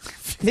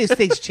 These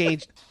things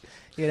changed,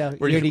 year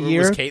to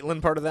year. Was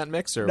Caitlyn part of that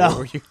mix, or no?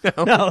 Were you,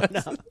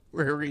 no.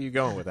 Where were you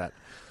going with that?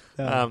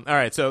 All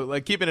right,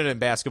 so keeping it in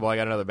basketball, I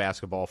got another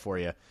basketball for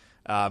you.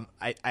 I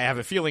have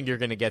a feeling you're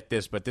going to get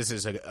this, but this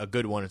is a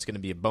good one. It's going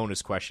to be a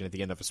bonus question at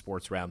the end of a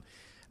sports round.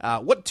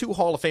 What two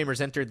Hall of Famers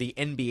entered the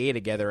NBA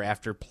together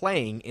after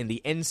playing in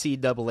the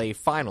NCAA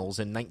Finals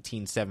in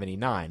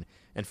 1979?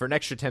 And for an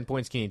extra 10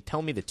 points, can you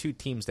tell me the two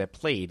teams that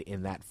played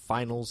in that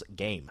finals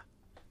game?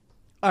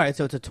 All right,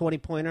 so it's a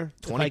 20-pointer.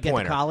 20-pointer. If I get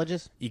the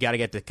colleges? You got to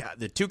get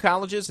the two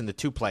colleges and the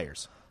two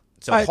players.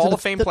 So Hall of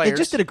Fame players. They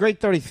just did a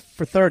great 30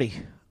 for 30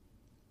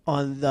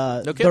 on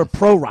their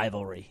pro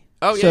rivalry.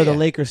 Oh, yeah. So the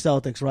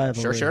Lakers-Celtics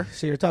rivalry. Sure.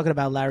 So you're talking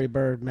about Larry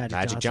Bird,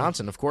 Magic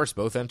Johnson, of course,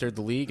 both entered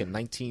the league in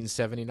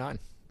 1979.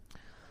 All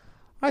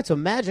right, so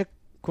Magic,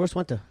 of course,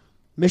 went to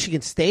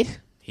Michigan State.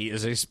 He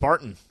is a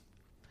Spartan.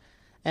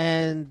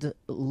 And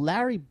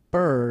Larry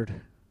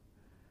Bird,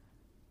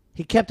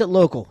 he kept it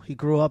local. He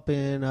grew up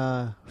in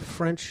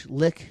French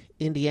Lick,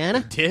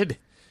 Indiana. He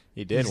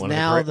did. One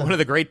of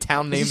the great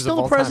town names of all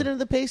time. Is he still president of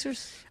the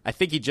Pacers? I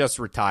think he just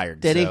retired.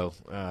 Did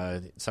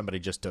he? Somebody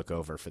just took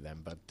over for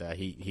them. But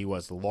he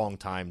was the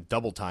long-time,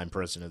 double-time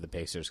president of the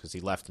Pacers because he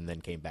left and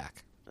then came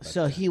back.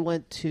 So he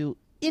went to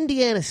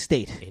Indiana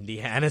State.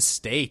 Indiana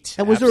State.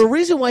 And was there a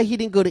reason why he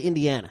didn't go to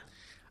Indiana?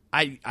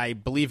 I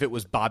believe it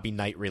was Bobby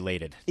Knight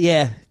related.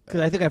 Yeah,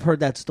 because I think I've heard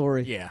that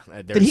story. Yeah.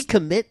 Did he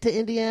commit to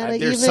Indiana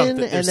and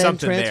then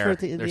transfer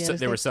to Indiana State?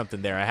 There was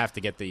something there. I have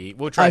to get the...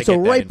 We'll try to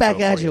get that right back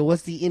info at for you.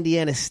 What's the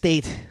Indiana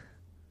State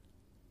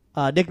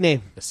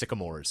nickname? The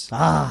Sycamores.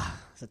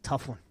 It's a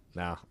tough one.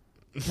 No.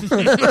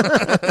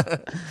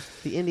 The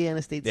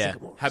Indiana State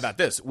Sycamores. How about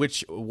this?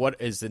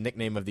 What is the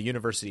nickname of the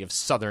University of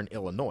Southern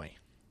Illinois?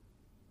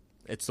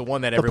 It's the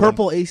one that everyone... The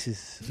Purple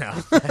Aces. No.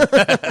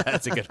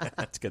 That's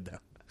good, though.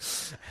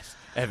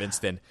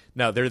 Evanston.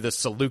 No, they're the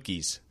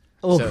Salukis.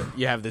 Oh. So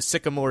you have the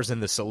Sycamores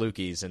and the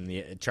Salukis, and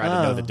you try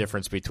to know the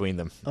difference between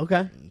them.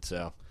 Okay.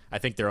 So I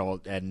think they're all,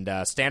 and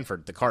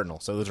Stanford, the Cardinal.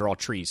 So those are all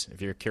trees.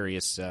 If you're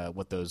curious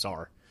what those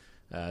are,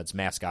 it's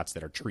mascots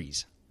that are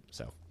trees.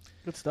 So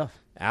good stuff.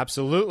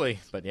 Absolutely.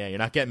 But yeah, you're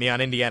not getting me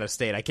on Indiana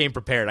State. I came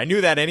prepared. I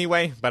knew that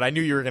anyway, but I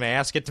knew you were going to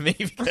ask it to me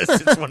because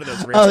it's one of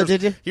those rare Oh,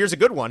 did you? Here's a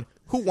good one.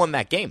 Who won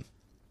that game?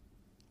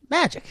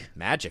 Magic.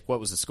 Magic. What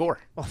was the score?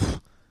 What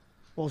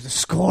was the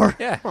score?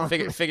 Yeah,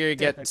 figure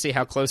you see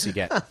how close you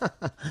get.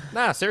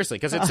 Nah, seriously,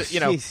 because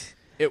it's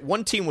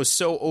one team was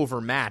so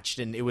overmatched,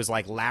 and it was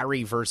like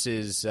Larry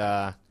versus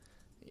I'll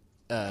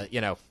go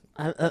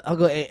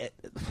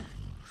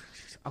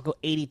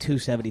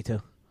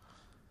 82-72.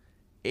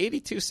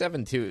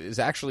 82-72 is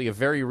actually a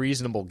very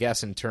reasonable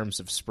guess in terms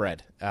of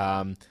spread.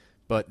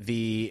 But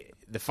the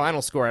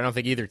final score, I don't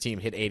think either team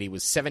hit 80,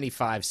 was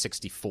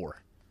 75-64.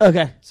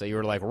 Okay. So you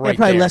were like right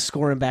probably there. less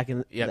scoring back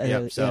in.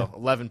 Yep. So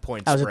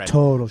 11-point that was spread. A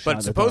total shot.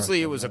 But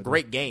supposedly it was a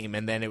great game,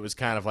 and then it was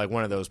kind of like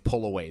one of those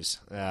pullaways.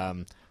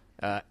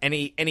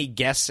 Any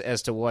guess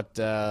as to what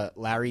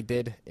Larry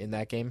did in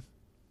that game?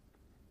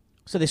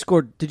 So they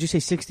scored. Did you say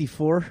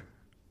 64?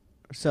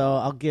 So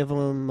I'll give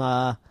them.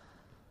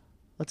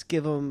 Let's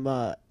give them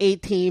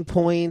 18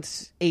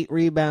 points, 8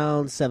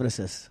 rebounds, 7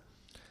 assists.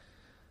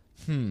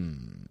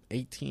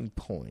 18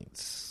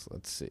 points.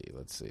 Let's see.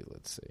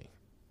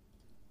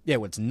 Yeah,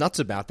 what's nuts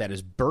about that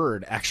is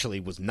Bird actually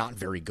was not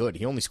very good.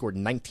 He only scored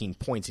 19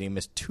 points, and he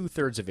missed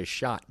 2/3 of his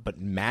shot. But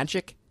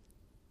Magic,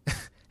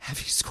 he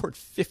scored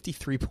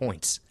 53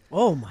 points.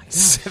 Oh, my God.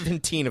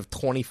 17 of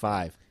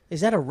 25.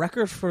 Is that a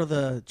record for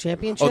the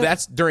championship? Oh,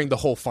 that's during the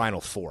whole Final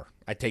Four.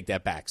 I take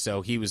that back.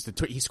 So he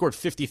scored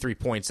 53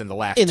 points in the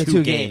last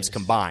two games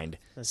combined.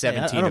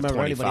 17 I don't of remember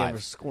 25. anybody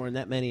ever scoring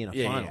that many in a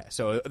final. Yeah.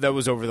 So that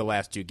was over the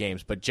last 2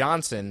 games. But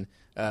Johnson,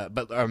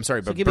 but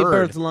give me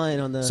Bird's line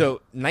on the.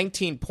 So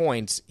 19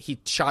 points. He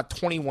shot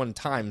 21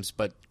 times,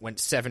 but went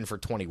 7 for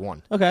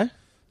 21. Okay.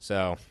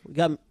 So you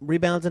got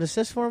rebounds and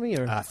assists for me,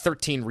 or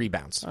 13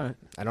 rebounds. All right.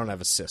 I don't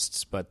have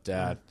assists, but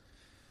that's.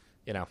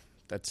 I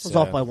was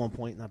off by 1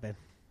 point. Not bad.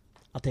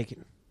 I'll take it.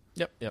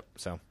 Yep.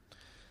 So.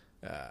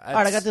 All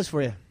right, I got this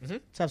for you. Mm-hmm.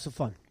 Let's have some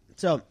fun.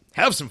 So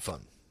have some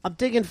fun. I'm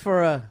digging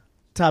for a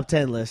top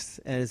 10 list,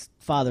 and it's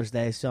Father's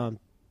Day, so I'm,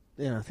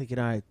 thinking,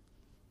 all right,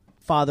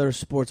 father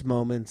sports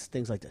moments,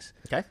 things like this.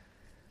 Okay.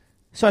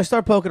 So I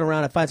start poking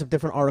around. I find some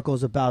different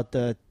articles about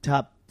the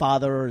top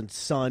father and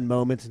son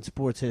moments in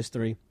sports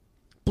history.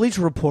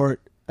 Bleacher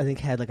Report, I think,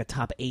 had like a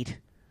top 8.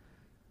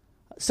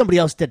 Somebody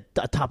else did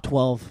a top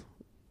 12.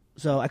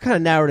 So I kind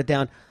of narrowed it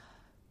down.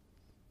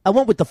 I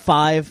went with the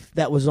 5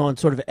 that was on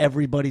sort of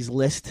everybody's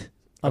list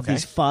of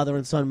these father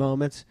and son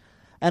moments.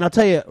 And I'll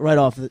tell you right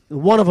off,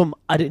 one of them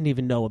I didn't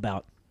even know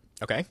about.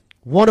 Okay.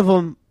 One of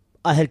them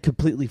I had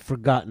completely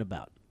forgotten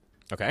about.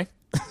 Okay.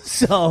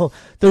 So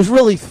there's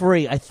really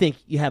 3 I think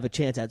you have a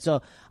chance at.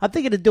 So I'm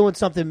thinking of doing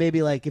something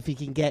maybe like if you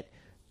can get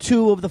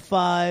 2 of the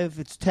 5,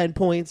 it's 10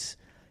 points.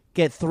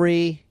 Get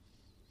 3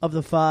 of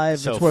the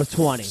 5, it's worth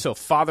 20. So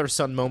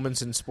father-son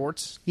moments in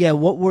sports? Yeah,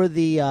 what were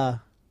the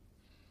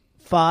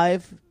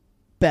 5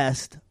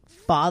 best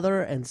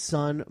father and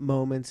son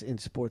moments in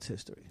sports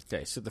history?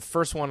 Okay, so the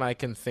first one I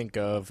can think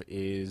of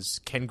is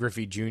Ken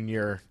Griffey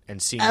Jr.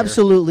 and Sr.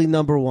 Absolutely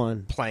number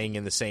 1. Playing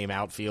in the same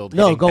outfield.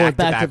 No, going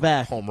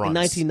back-to-back home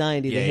runs. In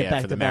 1990, they hit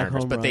back-to-back home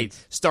runs. But they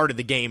started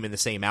the game in the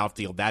same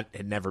outfield. That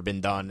had never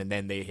been done, and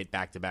then they hit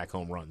back-to-back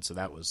home runs. So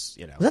that was,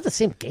 Was that the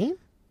same game?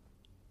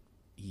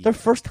 Yeah. Their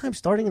first time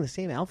starting in the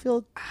same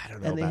outfield? I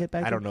don't know.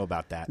 I don't know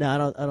about that. No,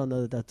 I don't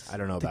know that that's I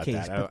don't know about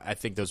case, that. I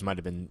think those might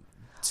have been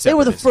they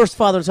were the first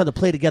father and son to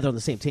play together on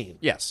the same team.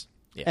 Yes.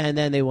 Yeah. And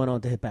then they went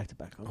on to hit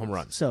back-to-back home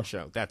runs. So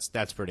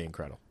that's pretty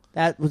incredible.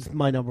 That was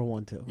my number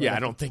 1 too. Yeah, I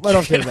don't think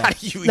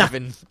you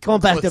even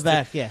going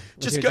back-to-back. Yeah,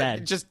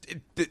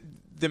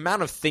 the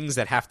amount of things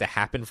that have to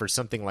happen for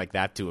something like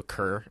that to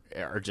occur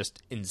are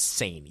just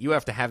insane. You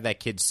have to have that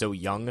kid so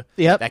young.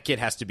 Yep. That kid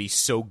has to be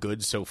so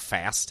good so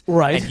fast.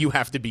 Right. And you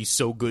have to be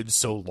so good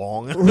so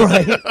long.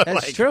 Right.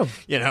 That's true.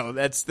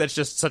 That's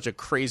just such a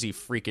crazy,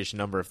 freakish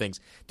number of things.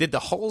 Did the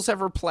Hulls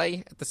ever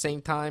play at the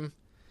same time?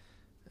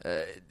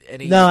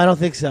 No, I don't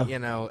think so.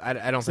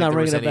 I don't think there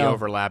was any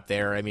overlap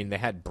there. I mean, they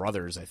had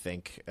brothers, I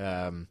think.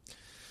 Outside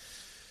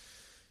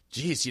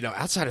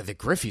of the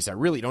Griffeys, I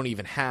really don't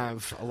even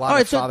have a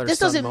lot of father-son this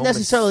doesn't moments.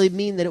 necessarily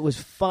mean that it was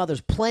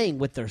fathers playing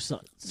with their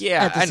sons.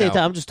 Yeah, at the same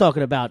time, I'm just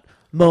talking about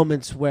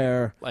moments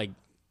where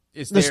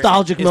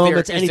nostalgic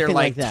moments, anything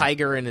like that.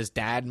 Tiger and his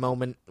dad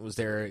moment?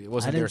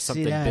 Wasn't there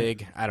something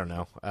big? I don't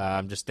know.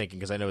 I'm just thinking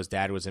because I know his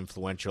dad was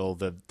influential.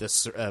 The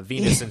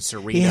Venus and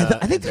Serena. Yeah,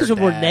 I think those are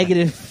more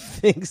negative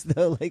things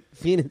though, like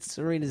Venus and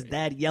Serena's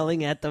dad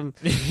yelling at them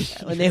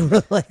when they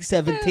were like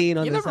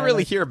 17. You never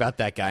really hear about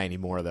that guy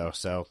anymore, though.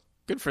 So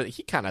good for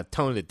he kind of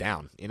toned it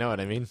down. You know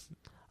what I mean?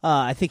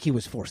 I think he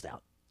was forced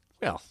out.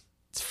 Well.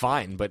 It's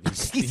fine, but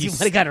he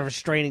might have got a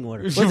restraining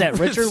order. Was that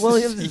Richard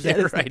Williams? Is that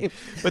his name?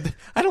 But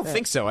I don't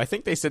think so. I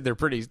think they said they're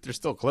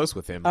still close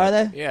with him. Are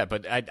they? Yeah,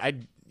 but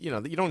you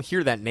don't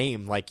hear that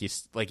name like you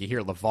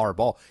hear LeVar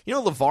Ball.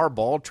 LeVar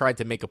Ball tried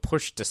to make a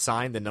push to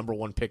sign the number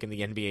 1 pick in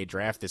the NBA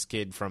draft. This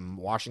kid from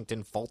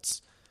Washington,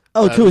 Fultz.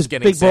 Oh, to his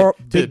getting big sent bar-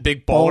 to the big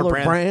big baller,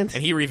 baller brand?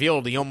 and he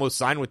revealed he almost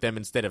signed with them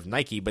instead of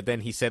Nike. But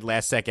then he said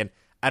last second,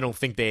 "I don't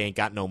think they ain't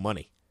got no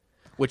money,"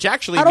 which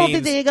actually I don't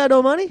think they ain't got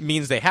no money.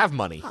 means they have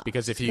money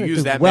because if you Gonna use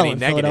do that well many in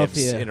negatives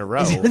Philadelphia. in a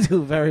row, He's gonna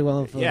do very well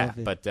in yeah.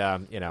 Philadelphia. But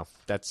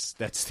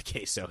that's the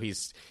case. So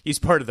he's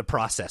part of the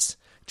process.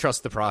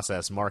 Trust the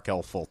process,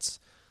 Markel Fultz.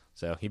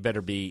 So he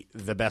better be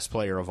the best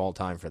player of all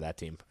time for that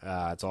team.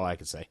 That's all I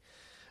can say.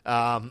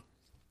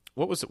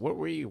 Where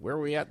were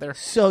we at there?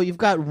 So you've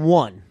got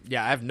one.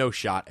 Yeah, I have no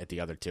shot at the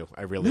other two.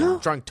 I really am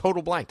drawing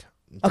total blank.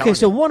 Okay,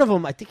 so one of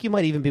them, I think you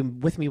might even be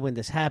with me when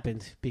this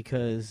happened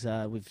because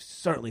we've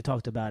certainly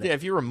talked about it. Yeah,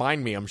 if you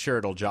remind me, I'm sure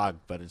it'll jog,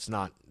 but it's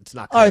not. It's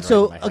not. All right,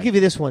 so right I'll give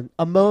you this one: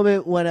 a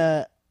moment when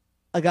a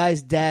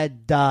guy's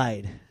dad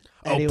died.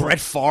 Oh, Brett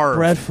Favre.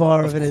 Brett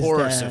Favre and his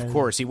dad. Of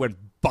course, he went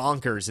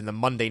bonkers in the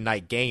Monday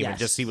night game and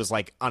Yes. he was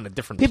like on a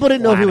different. People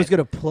didn't know if he was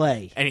planet. going to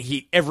play. And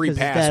every 'Cause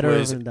his pass dad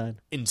was Irvin died.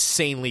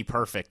 insanely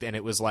perfect, and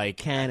it was like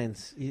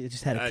Cannons. He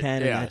just had a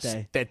cannon yeah, that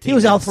day. that He team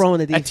was out did- throwing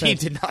the defense. That team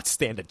did not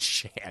stand a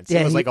chance. Yeah,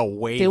 it was like a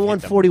wave. They won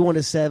hit them.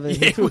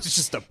 41-7. Yeah, it was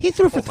just a. He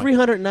threw for oh my-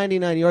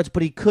 399 yards,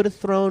 but he could have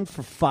thrown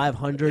for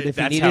 500 if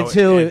he That's needed how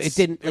to. it's- It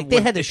didn't. it Like, they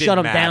wouldn't- had to it shut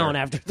him didn't down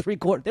matter. after 3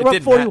 quarters. They It were up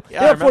didn't 40. matter. They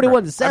Yeah, were I up remember.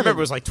 41-7. I remember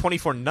it was like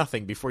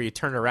 24-0 before you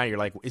turn around. You're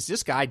like, is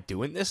this guy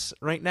doing this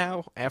right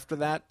now? After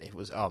that, it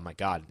was. Oh my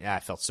god! Yeah, I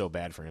felt so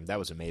bad for him. That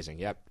was amazing.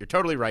 Yep, you're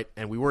totally right.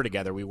 And we were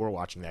together. We were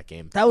watching that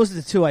game. That was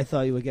the two I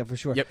thought you would get for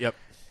sure. Yep.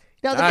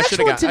 Now the I next should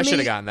one to have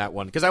me, gotten that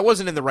one because I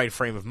wasn't in the right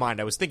frame of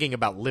mind. I was thinking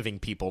about living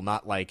people,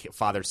 not like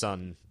father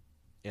son,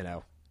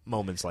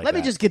 moments like let that.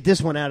 me just get this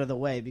one out of the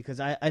way because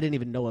I didn't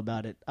even know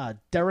about it.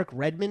 Derek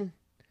Redmond.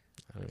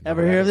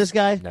 Ever hear of this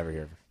guy? Never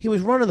hear of him. He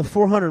was running the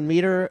 400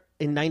 meter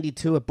in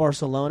 '92 at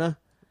Barcelona,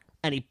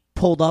 and he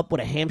pulled up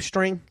with a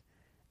hamstring.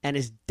 And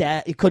his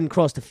dad, he couldn't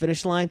cross the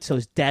finish line, so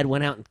his dad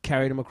went out and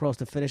carried him across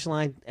the finish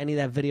line. Any of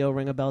that video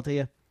ring a bell to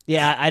you?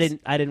 Yeah, I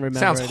didn't remember.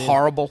 Sounds it either.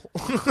 horrible,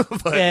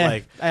 but Yeah,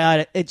 like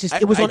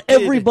it was I on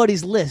did-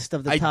 everybody's list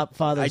of the top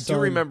father. I do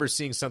remember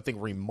seeing something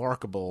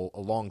remarkable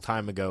a long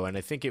time ago, and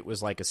I think it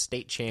was like a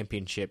state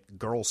championship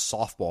girls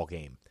softball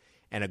game,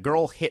 and a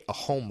girl hit a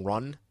home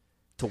run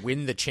to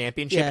win the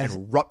championship Yes.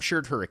 and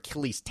ruptured her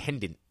Achilles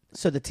tendon.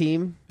 So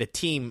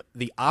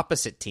The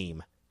opposite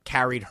team,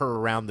 carried her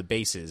around the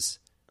bases.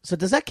 So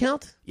does that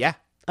count? Yeah.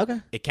 Okay.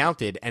 It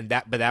counted,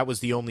 but that was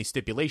the only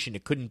stipulation.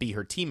 It couldn't be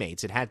her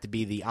teammates. It had to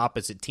be the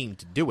opposite team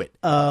to do it.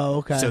 Oh,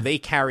 okay. So they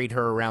carried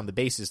her around the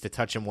bases to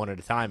touch him one at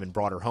a time and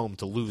brought her home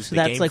to lose So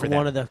the that's game like for them.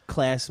 one of the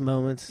class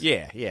moments.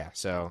 Yeah.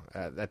 So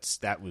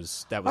that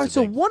was. All right.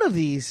 So one of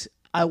these,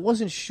 I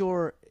wasn't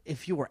sure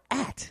if you were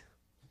at.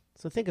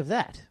 So think of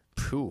that.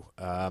 Phew.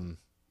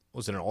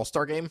 Was it an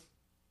All-Star game?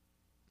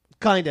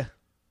 Kinda.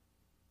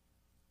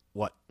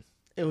 What?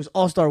 It was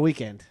All-Star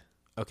Weekend.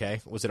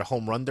 Okay. Was it a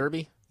home run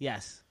derby?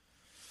 Yes.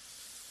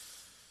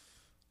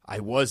 I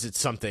was at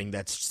something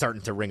that's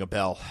starting to ring a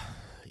bell.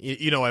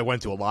 I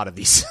went to a lot of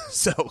these,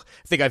 so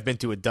I think I've been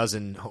to a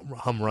dozen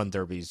home run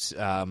derbies. Do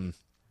you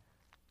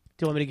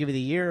want me to give you the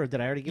year, or did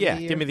I already give you the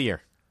year? Yeah, give me the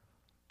year.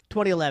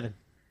 2011.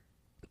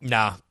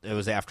 Nah, it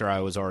was after I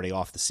was already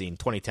off the scene.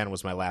 2010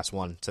 was my last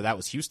one. So that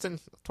was Houston,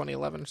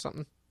 2011 or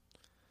something?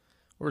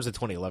 Or was it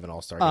 2011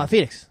 All-Star game?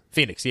 Phoenix.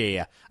 Phoenix,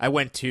 yeah. I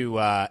went to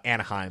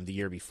Anaheim the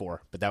year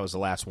before, but that was the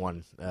last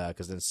one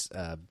because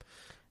then...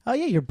 Oh,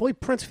 yeah, your boy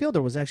Prince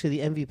Fielder was actually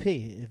the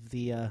MVP of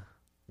the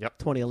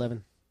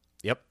 2011.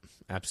 Yep,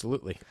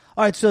 absolutely.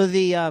 All right, so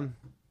the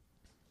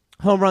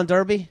home run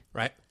derby,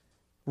 Right.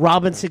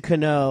 Robinson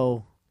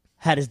Cano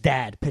had his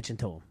dad pitching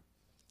to him,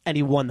 and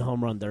he won the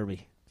home run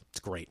derby. It's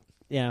great.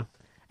 Yeah.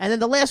 And then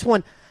the last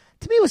one,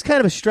 to me, was kind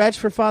of a stretch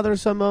for father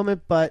son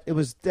moment, but it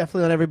was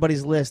definitely on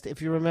everybody's list.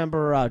 If you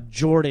remember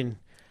Jordan,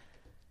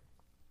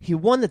 he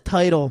won the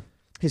title,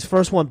 his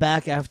first one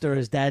back after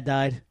his dad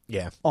died.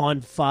 Yeah.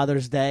 On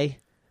Father's Day.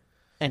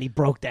 And he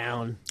broke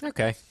down.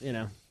 Okay.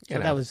 So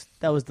that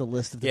was the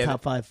list of the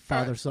top 5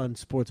 father-son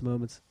sports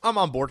moments. I'm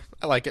on board.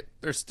 I like it.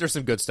 There's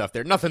some good stuff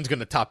there. Nothing's going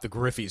to top the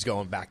Griffeys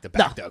going back to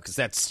back, though, because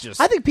that's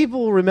just... I think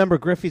people will remember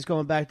Griffey's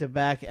going back to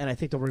back, and I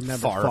think they'll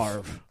remember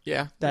Favre.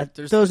 Yeah.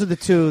 Those are the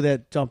two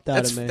that jumped out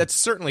at me. That's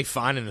certainly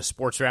fine in a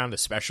sports round,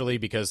 especially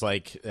because,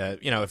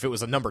 if it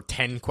was a number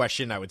 10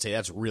 question, I would say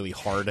that's really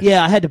hard.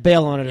 Yeah, I had to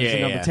bail on it as a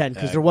number 10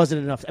 because there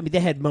wasn't enough. I mean, they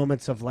had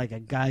moments of like a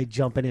guy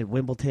jumping in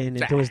Wimbledon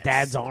into his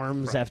dad's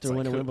arms after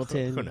winning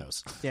Wimbledon. Who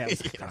knows? Yeah.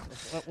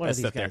 What are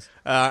these guys?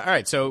 All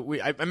right, so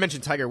I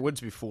mentioned Tiger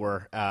Woods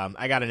before.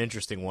 I got an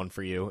interesting one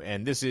for you,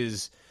 and this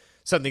is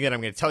something that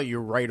I'm going to tell you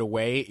right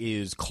away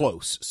is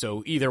close.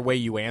 So either way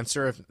you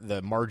answer,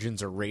 the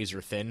margins are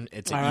razor thin.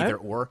 It's an either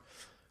or.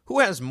 Who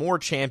has more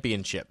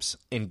championships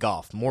in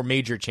golf, more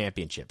major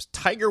championships,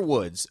 Tiger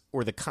Woods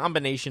or the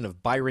combination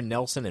of Byron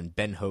Nelson and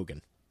Ben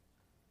Hogan?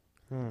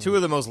 Two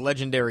of the most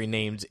legendary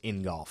names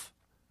in golf.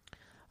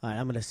 All right,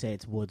 I'm going to say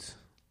it's Woods.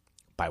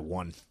 By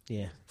one.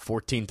 Yeah.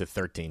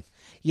 14-13.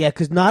 Yeah,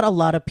 because not a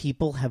lot of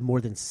people have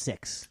more than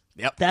 6.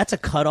 Yep. That's a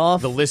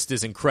cutoff. The list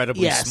is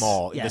incredibly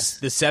small. Yes.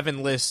 The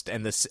 7 list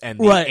and the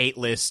Right. 8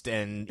 list,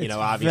 and It's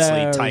obviously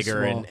very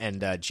Tiger small.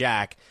 and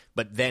Jack.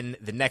 But then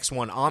the next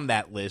one on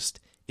that list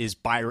is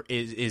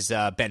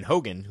Ben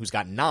Hogan, who's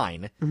got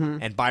 9,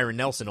 and Byron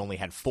Nelson only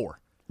had 4.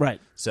 Right.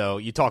 So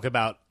you talk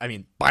about,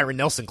 Byron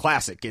Nelson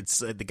Classic. It's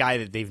the guy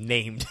that they've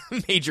named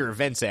major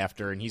events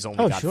after, and he's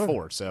only got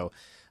 4. So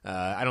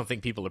I don't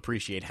think people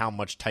appreciate how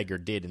much Tiger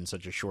did in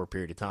such a short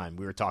period of time.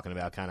 We were talking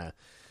about kind of.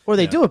 Or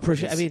they do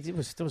appreciate. There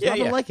was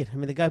nothing like it.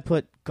 The guy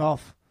put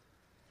golf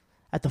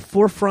at the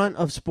forefront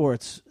of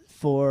sports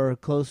for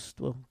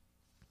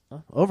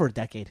over a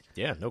decade.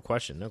 Yeah, no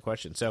question.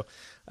 So,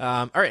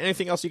 all right,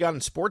 anything else you got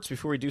in sports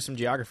before we do some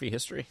geography,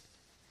 history?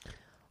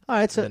 All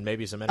right, so and then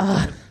maybe some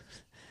entertainment.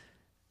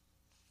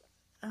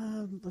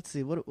 Let's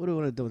see. What do we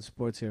want to do in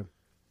sports here?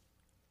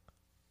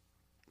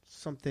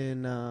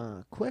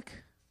 Something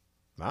quick.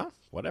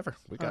 Whatever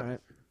we got. All right.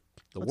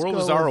 The world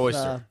is our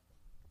oyster.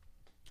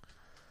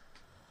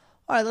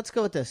 All right, let's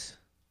go with this.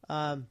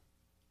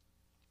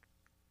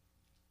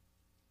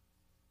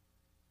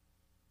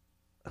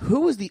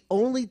 Who was the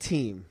only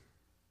team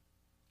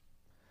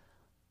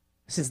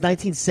since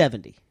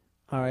 1970?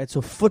 All right,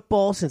 so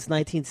football since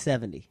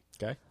 1970.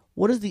 Okay.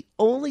 What is the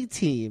only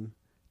team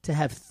to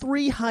have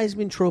 3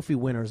 Heisman Trophy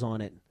winners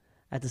on it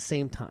at the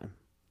same time?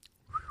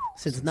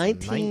 Since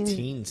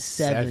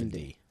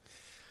 1970.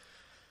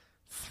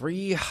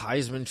 3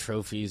 Heisman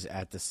trophies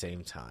at the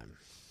same time.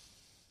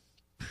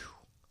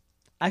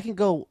 I can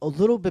go a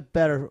little bit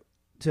better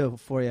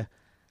for you.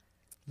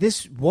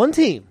 This one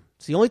team,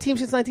 it's the only team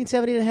since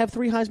 1970 to have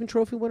 3 Heisman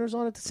Trophy winners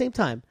on at the same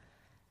time,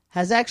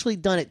 has actually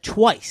done it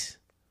twice,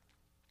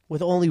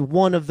 with only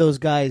one of those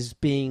guys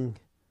being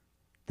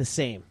the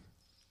same.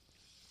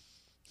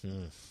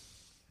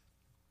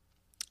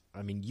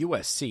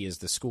 USC is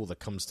the school that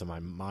comes to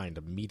my mind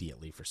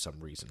immediately for some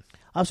reason.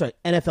 I'm sorry,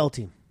 NFL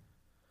team.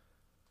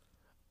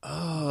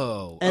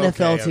 Oh,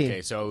 NFL team.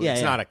 Okay, so Yeah,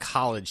 it's yeah. not a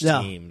college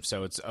No. team,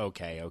 so it's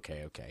okay.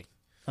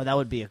 Oh, that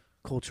would be a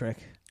cool trick.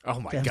 Oh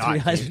my To have God! 3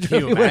 Heisman Can you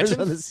Trophy winners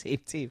imagine? on the same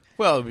team?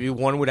 Well,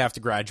 one would have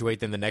to graduate,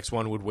 then the next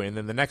one would win,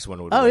 then the next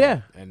one would Oh win.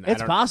 yeah, and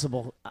it's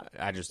possible.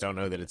 I just don't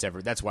know that it's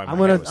ever. That's why I'm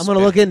gonna was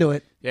look spinning. into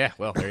it. Yeah,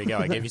 well, there you go.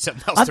 I gave you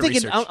something else I'm to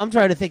thinking. research. I'm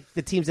trying to think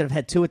the teams that have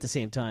had 2 at the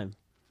same time.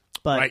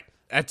 But Right.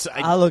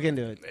 I'll look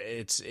into it.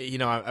 It's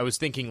I was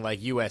thinking like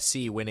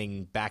USC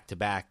winning back to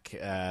back,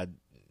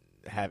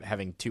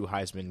 having 2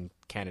 Heisman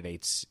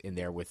candidates in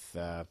there with,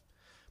 but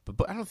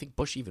I don't think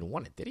Bush even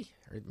won it, did he?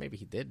 Or maybe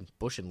he did.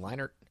 Bush and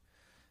Leinart.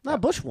 No,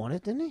 Bush won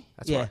it, didn't he?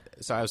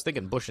 That's so I was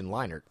thinking Bush and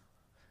Leinart.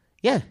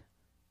 Yeah,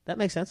 that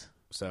makes sense.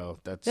 So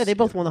that's they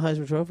both won the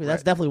Heisman Trophy.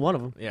 That's definitely one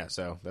of them. Yeah,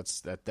 so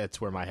that's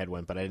where my head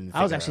went, but I didn't.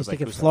 I was figure actually like,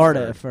 thinking who's the Florida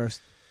third? at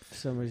first for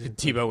some reason.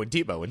 Tebow and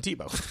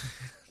Tebow.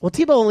 Well,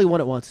 Tebow only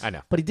won it once. I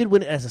know, but he did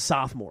win it as a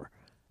sophomore,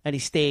 and he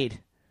stayed.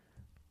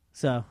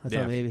 So I thought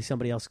Yeah. maybe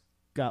somebody else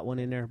got one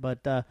in there,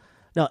 but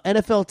no,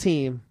 NFL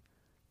team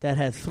that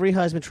had 3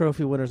 Heisman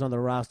Trophy winners on their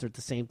roster at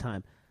the same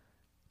time.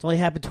 It's only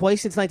happened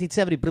twice since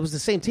 1970, but it was the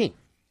same team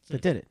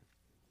that did it.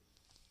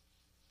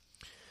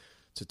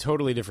 It's a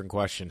totally different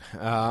question.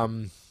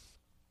 God,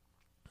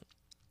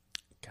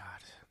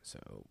 so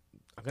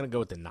I'm gonna go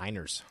with the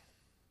Niners.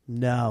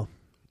 No,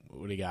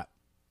 What do you got?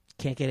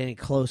 can't get any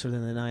closer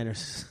than the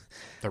Niners.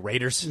 The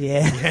Raiders?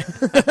 Yeah.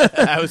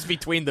 I was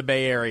between the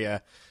Bay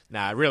Area.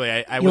 Nah, really,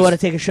 I You was. want to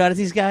take a shot at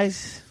these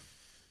guys?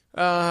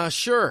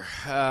 Sure.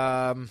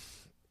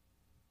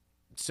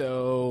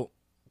 So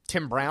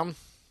Tim Brown.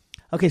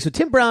 Okay, so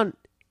Tim Brown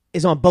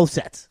is on both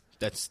sets.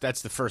 That's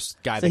the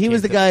first guy. So he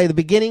was the guy at the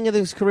beginning of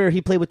his career.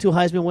 He played with 2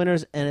 Heisman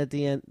winners, and at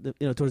the end,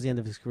 towards the end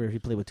of his career, he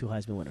played with 2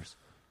 Heisman winners.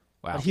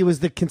 Wow. But he was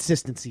the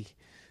consistency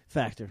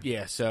factor.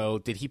 Yeah. So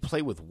did he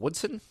play with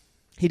Woodson?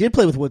 He did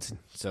play with Woodson.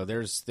 So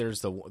there's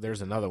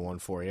another one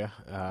for you.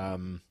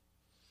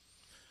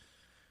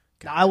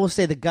 I will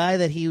say the guy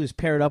that he was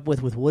paired up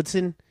with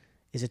Woodson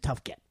is a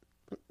tough get.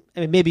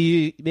 I mean,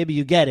 maybe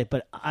you get it,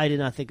 but I did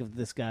not think of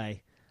this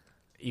guy.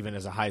 Even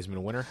as a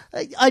Heisman winner?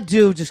 I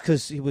do, just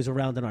because he was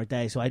around in our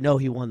day, so I know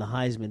he won the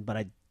Heisman, but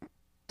I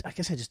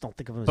guess I just don't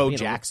think of him as Bo being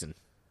Jackson.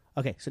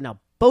 Okay, so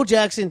now Bo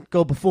Jackson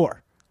go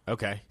before.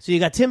 Okay. So you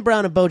got Tim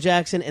Brown and Bo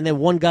Jackson, and then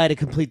one guy to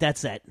complete that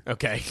set.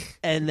 Okay.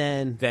 And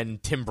then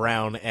Tim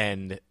Brown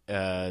and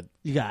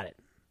you got it.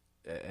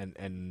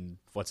 And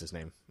what's his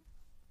name?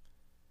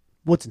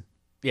 Woodson.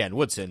 Yeah, and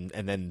Woodson,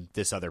 and then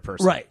this other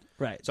person. Right.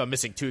 So I'm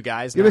missing 2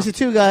 guys. You're now? missing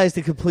 2 guys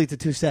to complete the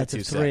 2 sets The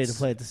of 2 3 sets. to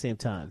play at the same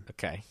time.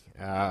 Okay.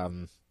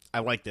 I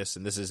like this,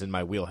 and this is in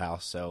my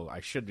wheelhouse, so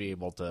I should be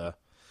able to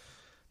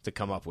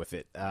come up with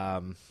it.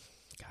 God,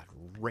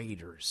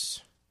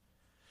 Raiders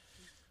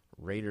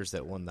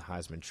that won the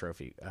Heisman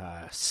Trophy.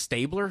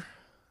 Stabler?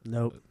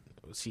 Nope.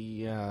 Was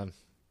he?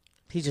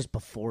 He's just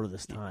before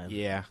this time.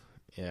 Yeah.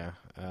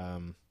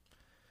 God,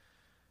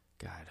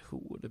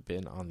 who would have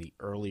been on the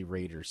early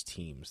Raiders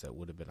teams that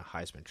would have been a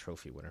Heisman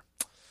Trophy winner?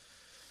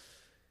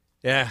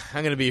 Yeah,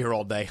 I'm going to be here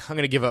all day. I'm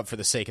going to give up for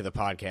the sake of the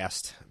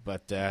podcast.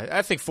 But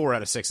I think 4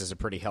 out of 6 is a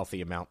pretty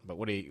healthy amount. But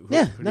what do you,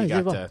 who do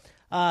you got?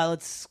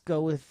 Let's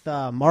go with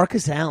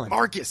Marcus Allen.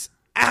 Marcus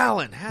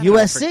Allen.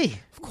 USC.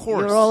 Of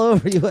course. You're all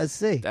over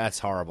USC. That's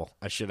horrible.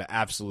 I should have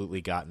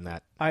absolutely gotten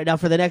that. All right, now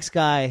for the next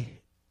guy,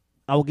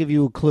 I will give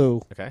you a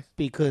clue. Okay.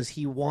 Because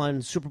he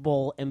won Super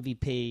Bowl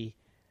MVP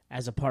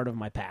as a part of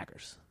my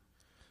Packers.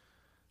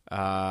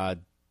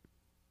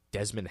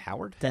 Desmond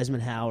Howard?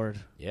 Desmond Howard.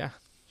 Yeah,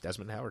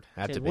 Desmond Howard.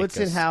 Had to be,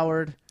 Woodson,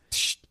 Howard,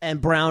 and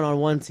Brown on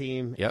one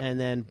team, Yep. and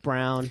then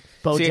Brown,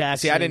 Bo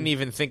Jackson. See, I didn't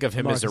even think of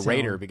him as a Marcus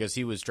Raider Allen. because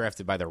he was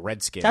drafted by the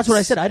Redskins. That's what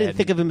I said. I didn't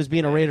think of him as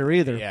being a Raider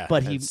either. Yeah,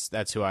 but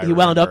that's who I he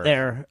wound up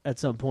remember. there at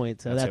some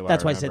point. So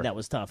that's why I said that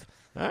was tough.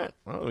 All right.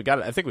 Well,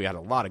 I think we got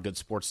a lot of good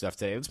sports stuff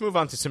today. Let's move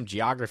on to some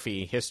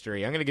geography,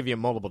 history. I'm going to give you a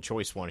multiple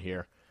choice one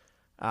here.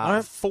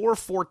 4,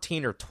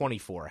 14, or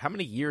 24. How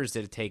many years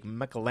did it take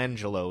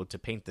Michelangelo to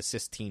paint the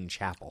Sistine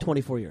Chapel?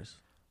 24 years.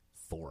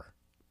 4.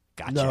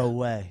 Gotcha. No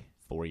way.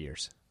 4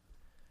 years.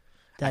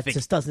 That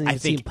just doesn't even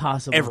seem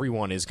possible.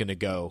 Everyone is going to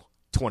go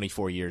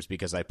 24 years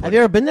because I put Have you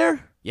ever been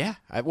there? Yeah.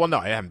 Well, no,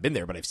 I haven't been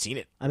there, but I've seen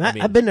it.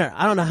 I've been there.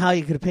 I don't know how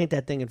you could paint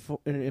that thing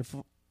in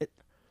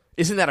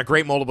Isn't that a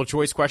great multiple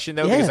choice question,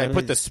 though? Yeah, Because I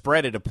put the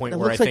spread at a point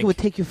where I looks like think it would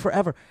take you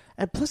forever.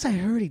 And plus, I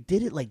heard he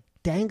did it like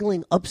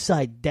dangling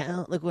upside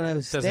down. Like when I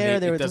was there,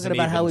 they were talking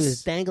about how he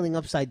was dangling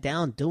upside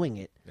down doing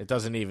it. It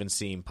doesn't even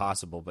seem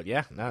possible. But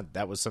yeah, no,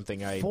 that was something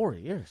 4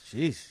 years.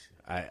 Jeez.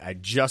 I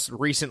just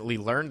recently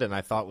learned and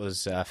I thought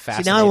was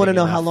fascinating. See, now I want to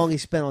know enough. how long he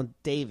spent on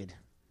David.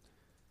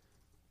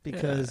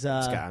 Because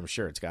I'm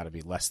sure it's got to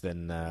be less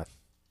than I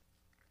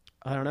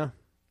don't know.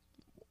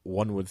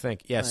 One would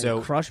think. Yeah,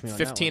 so crush me on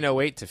that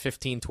 1508 to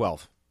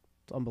 1512.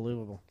 It's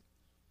unbelievable.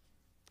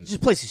 This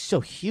place is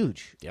so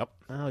huge. Yep.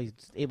 How he's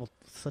able,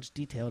 such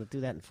detail, to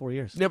do that in 4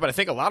 years. No, but I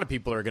think a lot of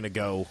people are going to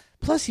go.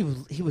 Plus,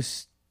 he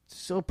was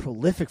so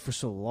prolific for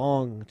so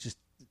long. Just,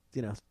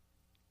 you know.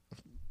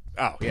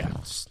 Oh yeah,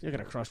 You're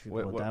gonna crush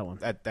people with that one.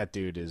 That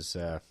dude is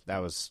that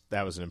was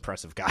an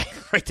impressive guy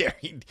right there.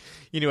 He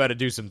knew how to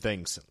do some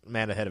things.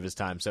 Man ahead of his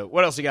time. So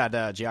what else you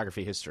got?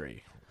 Geography,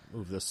 history.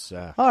 Move this.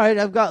 All right,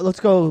 let's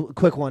go a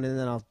quick one, and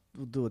then I'll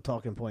do a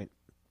talking point.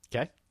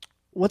 Okay.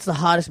 What's the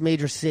hottest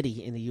major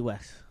city in the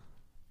U.S.?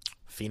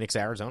 Phoenix,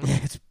 Arizona.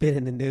 It's been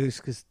in the news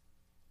because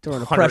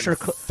during a pressure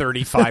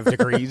 35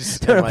 degrees.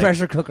 During a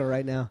pressure cooker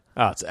right now.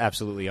 Oh, it's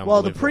absolutely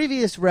unbelievable. Well, the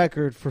previous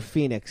record for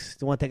Phoenix.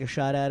 Do you want to take a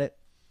shot at it?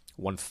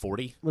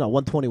 140? No,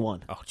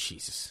 121. Oh,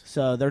 Jesus.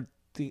 So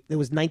it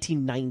was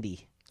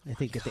 1990. I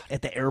think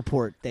at the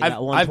airport they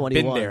got 121.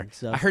 I've been there.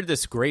 So. I heard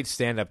this great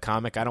stand-up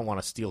comic. I don't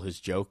want to steal his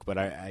joke, but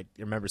I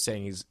remember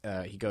saying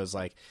he goes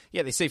like,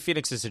 yeah, they say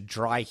Phoenix is a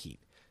dry heat.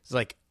 It's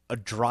like, a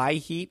dry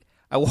heat?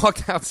 I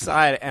walked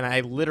outside and I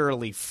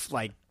literally he's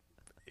like,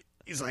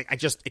 I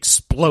just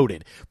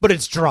exploded, but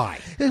it's dry.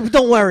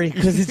 Don't worry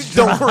because it's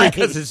dry. Don't worry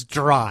because it's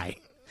dry.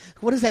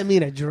 What does that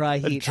mean, a dry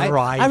heat?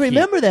 I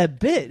remember that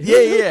bit. Yeah,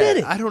 Who did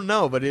it? I don't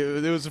know, but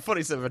it was a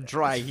funny stuff. A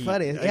dry heat.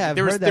 Funny. Yeah,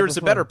 there was before.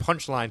 a better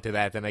punchline to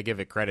that than I give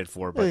it credit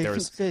for. But there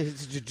was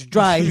it's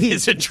dry heat.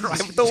 It's a dry.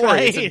 Don't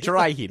worry, it's a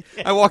dry heat.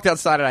 I walked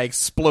outside and I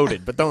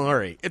exploded, but don't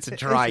worry, it's a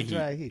dry It's a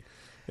dry heat.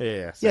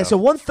 Yeah. Yeah. So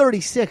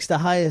 136, the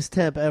highest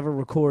temp ever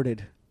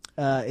recorded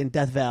in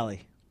Death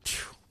Valley.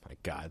 My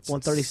God,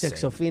 136. insane.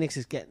 So Phoenix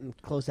is getting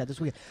close to that this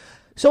weekend.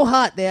 So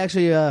hot they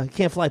actually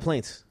can't fly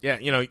planes. Yeah,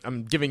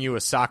 I'm giving you a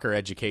soccer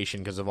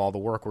education because of all the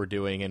work we're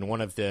doing, and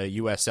one of the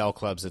USL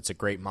clubs that's a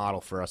great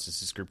model for us is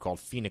this group called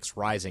Phoenix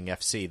Rising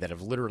FC that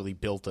have literally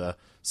built a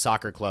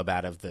soccer club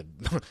out of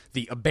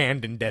the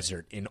abandoned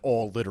desert in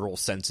all literal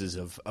senses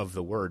of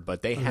the word.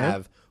 But they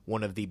have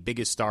one of the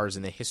biggest stars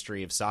in the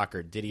history of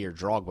soccer, Didier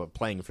Drogba,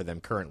 playing for them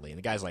currently. And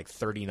the guy's like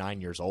 39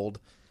 years old.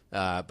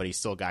 But he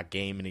still got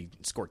game, and he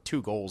scored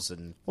 2 goals.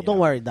 And don't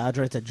worry,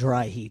 Dodger. It's a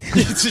dry heat.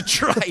 It's a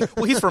dry.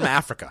 Well, he's from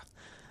Africa,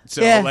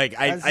 so yeah,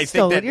 I think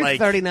still, that when you're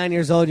 39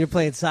 years old, you're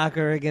playing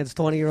soccer against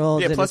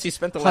 20-year-olds. Yeah. Plus, he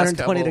spent the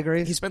 120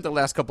 degrees. He spent the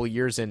last couple of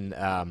years in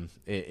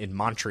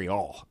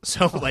Montreal.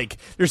 So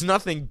there's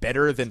nothing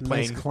better than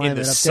playing in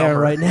the up summer there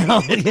right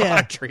now. in Yeah.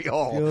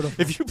 Montreal.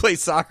 Beautiful. If you play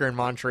soccer in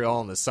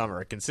Montreal in the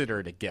summer, consider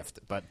it a gift.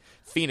 But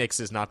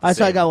Phoenix is not the All right,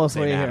 same. so I got one for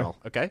same you here. animal.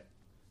 Okay.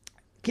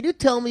 Can you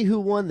tell me who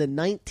won the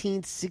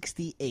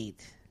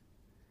 1968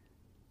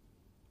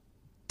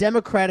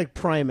 Democratic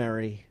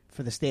primary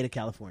for the state of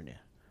California?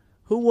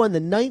 Who won the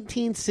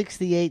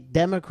 1968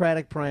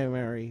 Democratic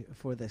primary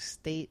for the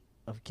state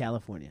of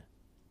California?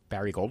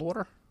 Barry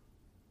Goldwater?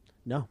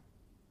 No.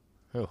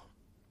 Who?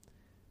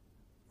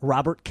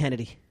 Robert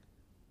Kennedy.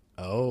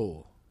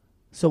 Oh.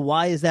 So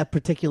why is that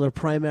particular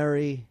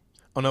primary?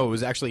 Oh, no, it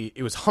was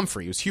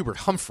Humphrey. It was Hubert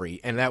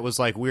Humphrey, and that was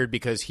weird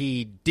because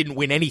he didn't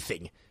win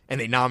anything. And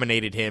they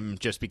nominated him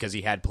just because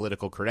he had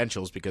political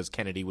credentials because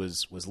Kennedy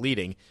was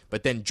leading.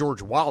 But then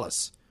George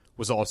Wallace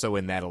was also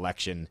in that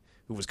election,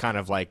 who was kind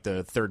of like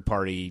the third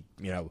party,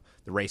 the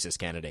racist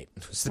candidate.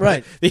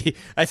 Right.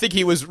 I think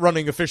he was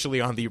running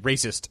officially on the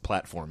racist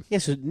platform. Yeah,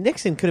 so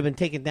Nixon could have been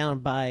taken down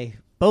by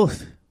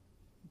both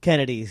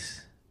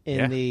Kennedys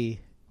in the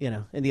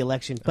in the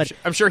election. But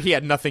I'm sure he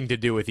had nothing to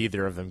do with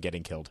either of them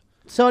getting killed.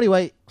 So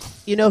anyway,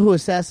 you know who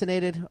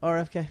assassinated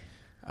RFK?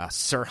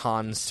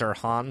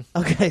 Sirhan.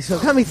 Okay, so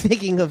it got me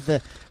thinking of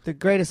the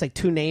greatest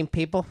two-name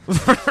people. You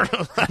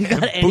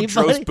got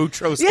anybody?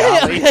 Boutros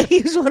Yeah, Ghali. okay,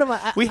 he's one of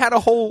my. We had a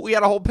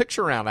whole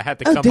picture round. I had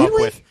to come up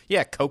with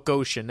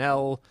Coco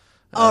Chanel.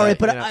 All right,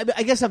 but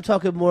I guess I'm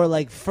talking more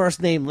like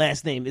first name,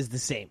 last name is the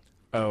same.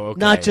 Oh, okay.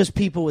 Not just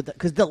people with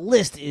because the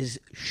list is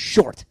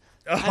short.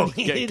 Oh,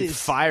 it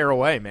is fire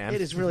away, man.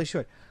 It is really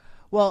short.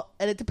 Well,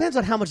 and it depends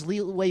on how much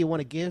leeway you want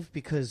to give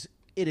because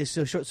it is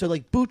so short. So,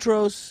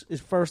 Boutros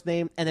is first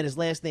name, and then his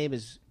last name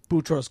is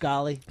Boutros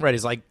Ghali. Right,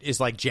 is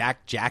like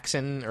Jack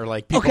Jackson or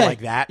people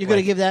like that. You're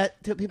gonna give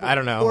that to people? I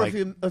don't know.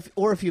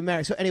 Or if you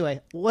marry. So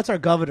anyway, what's our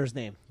governor's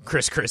name?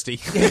 Chris Christie.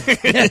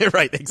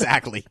 Right,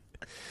 exactly.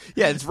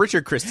 Yeah, it's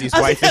Richard Christie's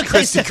wife, and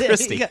Christie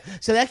Christie.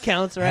 So that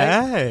counts,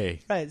 right? Hey.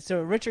 Right, so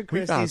Richard We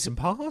found Christie's some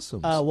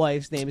possums.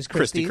 wife's name is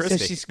Christie. Christie.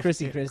 So she's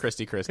Christie.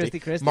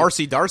 Christie.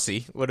 Marcy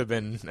Darcy would have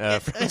been...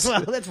 well,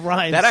 that's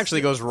right. That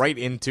actually goes right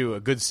into a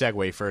good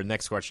segue for the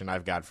next question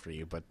I've got for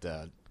you, but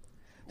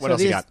what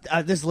else you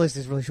got? This list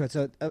is really short.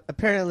 So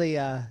apparently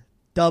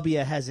W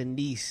has a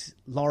niece,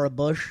 Lauren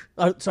Bush,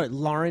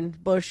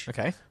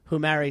 okay, who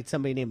married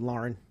somebody named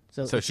Lauren.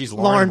 So she's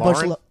Lauren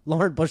Bush,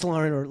 Lauren Bush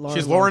Lauren, or Lauren.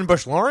 She's Lauren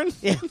Bush Lauren?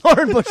 Yeah,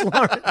 Lauren Bush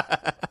Lauren.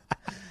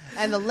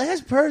 And the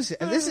last person,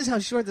 and this is how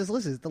short this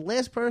list is, the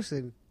last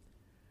person,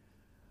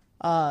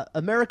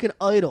 American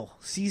Idol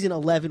season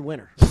 11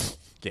 winner.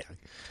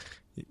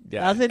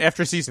 Yeah.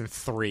 After season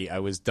 3, I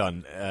was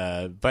done.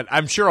 But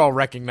I'm sure I'll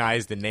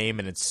recognize the name,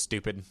 and it's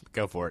stupid.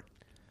 Go for it.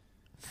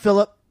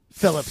 Philip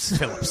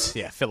Phillips.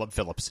 Yeah, Philip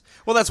Phillips.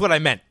 Well, that's what I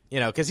meant,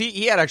 because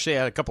he had actually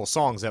had a couple of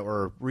songs that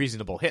were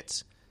reasonable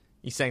hits.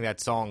 He sang that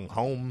song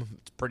 "Home."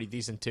 It's a pretty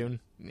decent tune.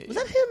 Was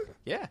that him?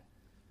 Yeah.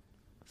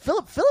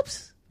 Philip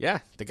Phillips? Yeah,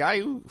 the guy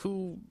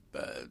who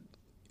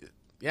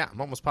yeah, I'm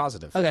almost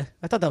positive. Okay,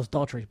 I thought that was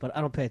Daughtry, but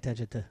I don't pay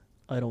attention to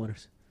Idol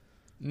winners.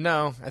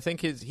 No, I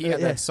think he had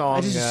that song.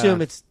 I just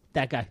assume it's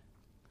that guy.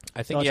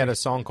 I think Daughtry. He had a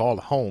song called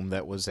 "Home"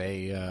 that was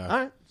a... All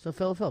right, so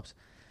Philip Phillips.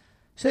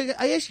 So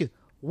I ask you,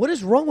 what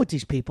is wrong with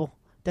these people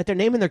that they're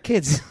naming their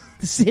kids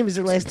the same as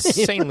their last name?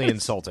 Insanely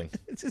insulting.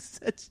 It's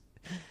just such...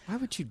 Why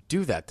would you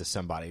do that to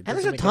somebody? And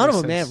there's a ton of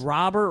them, man.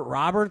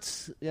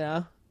 Roberts,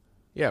 Yeah.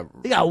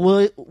 They got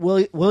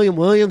William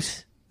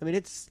Williams. I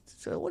mean,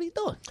 so what are you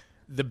doing?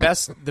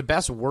 The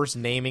best worst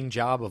naming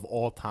job of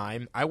all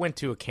time. I went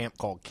to a camp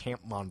called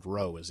Camp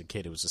Monroe as a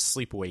kid. It was a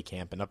sleepaway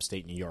camp in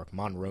upstate New York,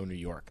 Monroe, New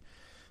York.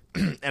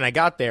 And I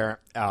got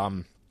there,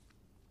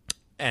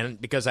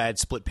 and because I had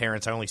split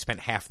parents, I only spent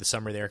half the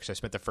summer there because I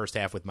spent the first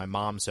half with my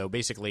mom. So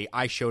basically,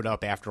 I showed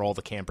up after all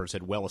the campers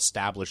had well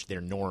established their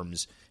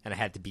norms, and I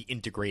had to be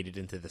integrated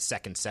into the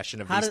second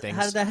session of these things.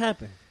 How did that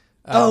happen?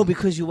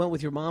 Because you went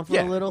with your mom for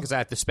a little? Because I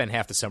had to spend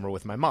half the summer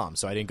with my mom,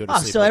 so I didn't go to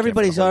sleep. So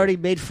everybody's already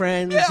made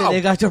friends, and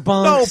they got their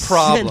bunks. No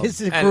problem. And it's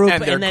a group.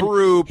 And their then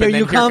group. Here and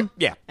you then come,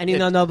 yeah, and you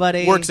know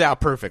nobody. Works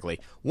out perfectly.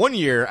 One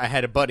year, I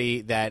had a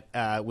buddy that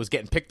was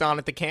getting picked on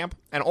at the camp,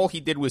 and all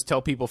he did was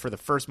tell people for the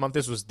first month,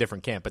 this was a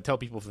different camp, but tell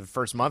people for the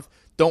first month,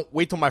 don't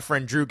wait till my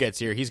friend Drew gets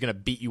here. He's going to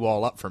beat you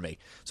all up for me.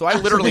 So I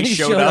literally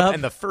showed up,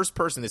 and the first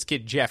person, this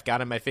kid Jeff, got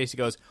in my face. He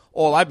goes,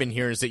 all I've been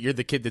hearing is that you're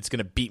the kid that's going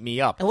to beat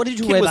me up. And what did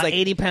you weigh, about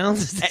 80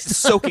 pounds?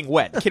 Soaking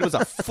wet. The kid was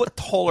a foot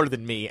taller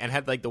than me and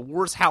had the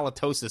worst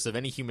halitosis of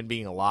any human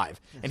being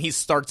alive. And he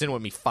starts in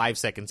with me 5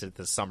 seconds at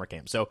this summer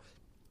camp.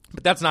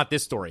 But that's not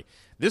this story.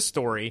 This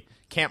story,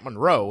 Camp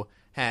Monroe,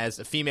 has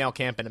a female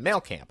camp and a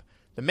male camp.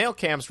 The male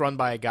camp's run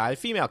by a guy. The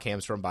female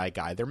camp's run by a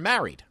guy. They're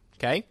married,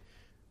 okay?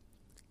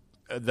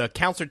 The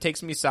counselor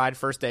takes me aside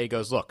first day. He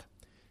goes, look,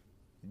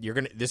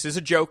 this is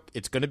a joke.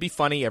 It's going to be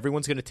funny.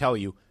 Everyone's going to tell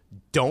you.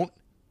 Don't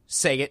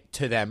say it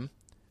to them.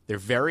 They're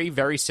very,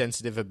 very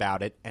sensitive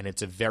about it, and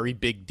it's a very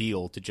big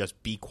deal to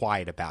just be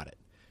quiet about it.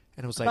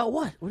 And I was like... About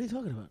what? What are you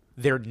talking about?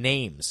 Their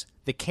names.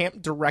 The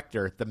camp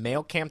director, the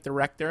male camp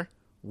director,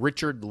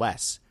 Richard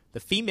Less. The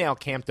female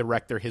camp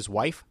director, his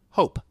wife,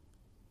 Hope.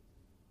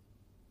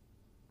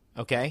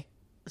 Okay?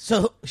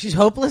 So she's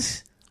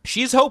hopeless?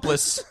 She's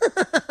hopeless,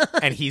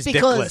 and he's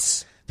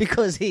dickless.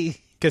 Because he's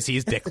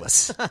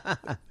dickless.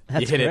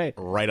 You hit it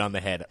right on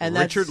the head. And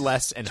Richard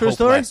Less and True Hope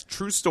story? Less.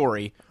 True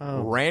story.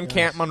 Ran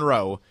Camp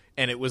Monroe,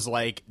 and it was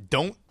like,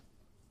 don't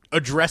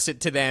address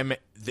it to them.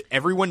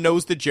 Everyone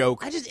knows the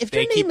joke. If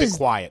they their keep name it is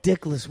quiet.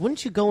 Dickless,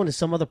 wouldn't you go into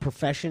some other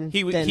profession?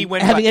 He than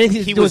went having by,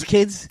 anything to do with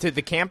kids? To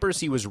the campers,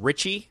 he was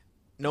Richie.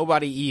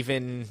 Nobody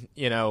even,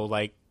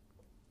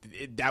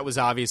 that was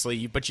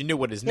obviously, but you knew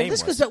what his name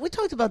was. We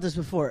talked about this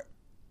before.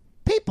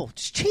 People,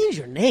 just change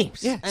your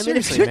names. Yeah, I mean,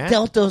 if you're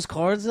dealt those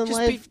cards in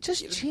life,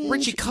 just change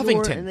Richie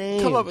Covington. Your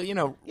name. Come up,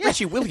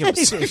 Richie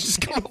Williams.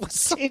 Just come up with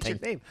something.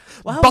 Change your name.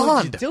 Why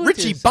Bond. would you do it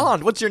Richie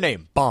Bond. What's your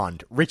name?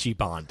 Bond. Richie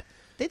Bond.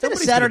 They did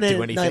Nobody's a gonna Saturday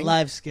do anything. Night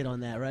Live skit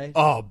on that, right?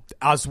 Oh,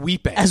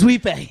 Aswipe.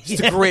 Aswipe.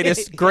 It's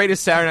the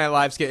greatest Saturday Night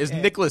Live skit is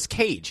Nicolas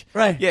Cage.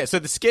 Right. Yeah, so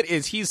the skit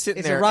is he's sitting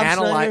Is it there Rob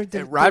analyzing.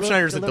 Schneider, Rob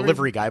Schneider's the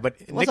delivery guy, but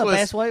What's up,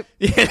 asswipe?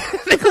 Yeah,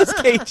 Nicolas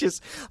Cage is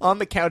on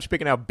the couch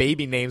picking out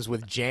baby names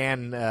with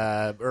Jan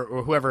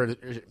or whoever.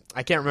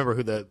 I can't remember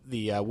who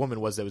the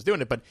woman was that was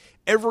doing it, but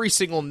every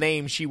single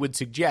name she would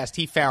suggest,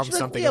 he found She's like,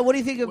 something. yeah, what do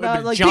you think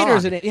about like John.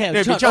 Peter's in it?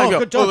 Yeah, John. John. Go,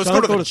 Good job, let's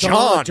John. go to the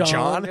John.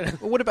 John.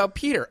 What about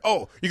Peter?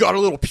 Oh, you got a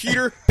little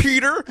Peter?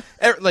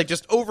 Like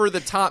just over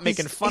the top,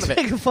 making fun of it.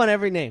 Making fun of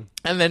every name.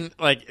 And then,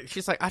 like,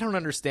 she's like, I don't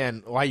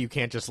understand why you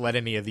can't just let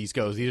any of these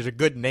go. These are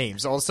good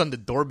names. All of a sudden, the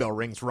doorbell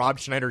rings. Rob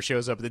Schneider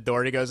shows up at the door.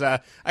 And he goes,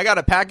 I got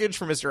a package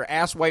from Mr.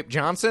 Asswipe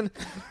Johnson.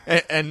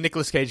 And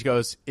Nicolas Cage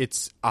goes,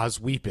 it's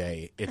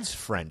Aswipe. It's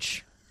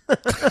French.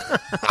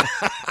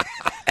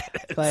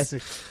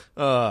 Classic.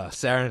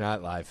 Saturday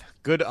Night Live.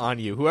 Good on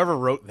you. Whoever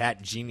wrote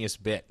that genius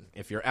bit,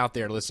 if you're out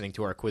there listening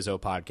to our Quizzo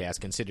podcast,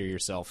 consider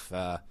yourself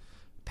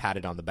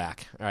patted on the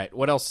back. All right,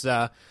 what else?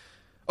 Let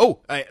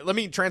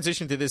me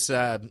transition to this.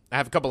 I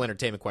have a couple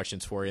entertainment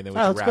questions for you, and then we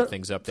can wrap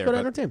things up there. Let's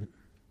go to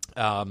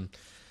entertainment.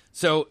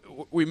 So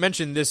we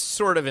mentioned this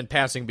sort of in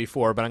passing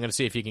before, but I'm going to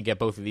see if you can get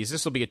both of these.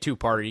 This will be a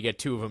two-parter. You get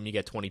two of them, you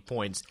get 20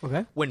 points.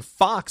 Okay. When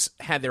Fox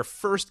had their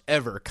first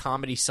ever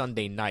Comedy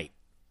Sunday night,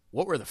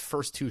 what were the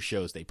first two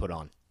shows they put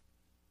on?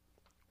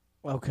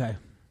 Okay.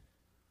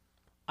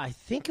 I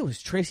think it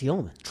was Tracy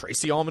Ullman.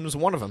 Tracy Ullman was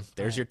one of them.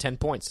 There's your 10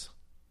 points.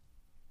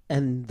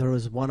 And there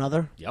was one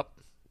other? Yep.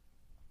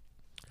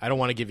 I don't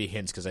want to give you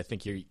hints because I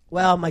think you're...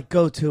 Well, my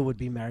go-to would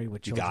be Married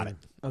with Children. You got it.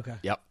 Okay.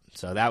 Yep.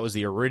 So that was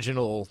the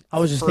original... I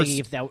was just thinking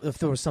if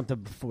there was something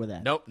before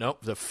that. Nope.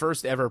 The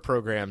first ever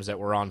programs that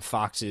were on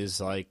Fox's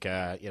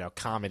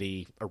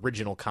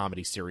original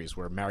comedy series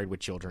were Married with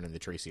Children and The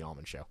Tracy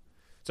Ullman Show.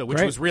 So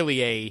which was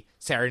really a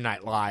Saturday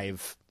Night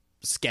Live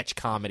sketch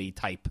comedy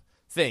type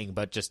thing,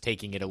 but just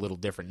taking it a little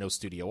different. No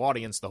studio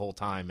audience the whole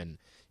time, and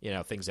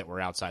things that were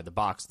outside the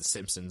box. The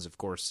Simpsons, of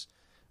course,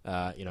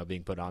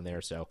 being put on there.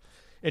 So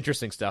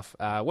interesting stuff.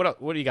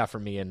 What do you got for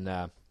me? And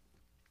I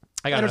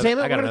got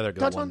another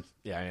good one.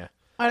 Yeah.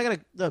 I got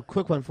a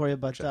quick one for you,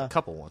 but a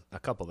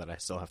couple that I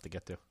still have to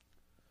get to,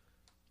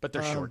 but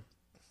they're short.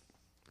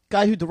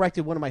 Guy who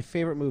directed one of my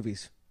favorite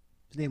movies.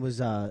 His name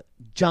was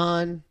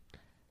John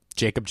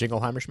Jacob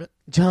Jingleheimer Schmidt.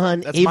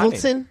 John That's my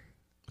Avildsen.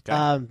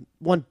 Okay.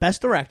 Won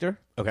Best Director.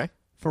 Okay.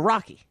 For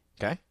Rocky.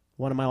 Okay.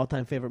 One of my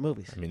all-time favorite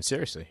movies. I mean,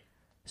 seriously.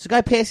 So,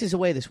 guy passes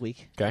away this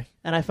week. Okay.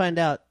 And I find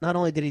out not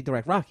only did he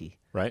direct Rocky,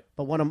 right,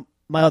 but one of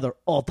my other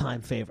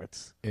all-time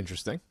favorites.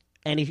 Interesting.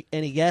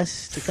 Any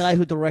guess? The guy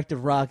who directed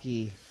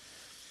Rocky.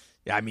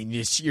 Yeah, I mean,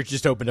 you're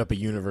just opened up a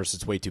universe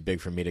that's way too big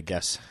for me to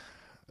guess.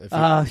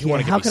 How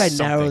could I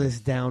narrow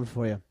this down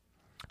for you?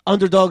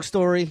 Underdog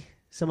story,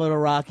 similar to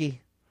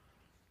Rocky.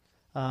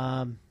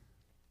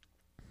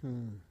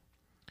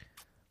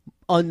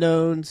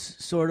 Unknowns,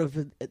 sort of.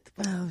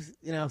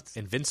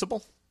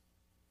 Invincible?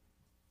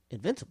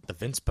 Invincible. The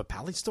Vince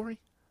Papale story?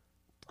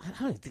 I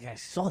don't even think I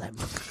saw that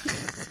movie.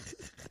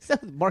 Is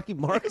that Marky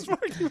Mark? It's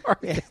Marky Mark.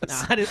 Yeah,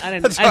 no, I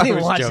didn't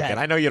even watch joking. that.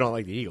 I know you don't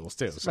like the Eagles,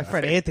 too. It's my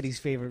friend Anthony's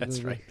favorite That's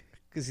movie. right.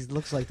 Because he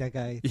looks like that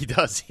guy. He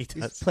does. He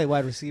used to play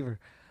wide receiver.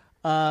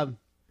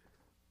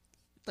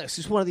 This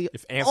is one of the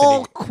Anthony,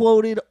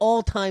 all-quoted,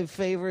 all-time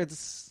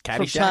favorites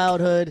from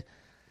childhood.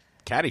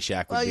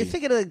 Caddyshack would be. You're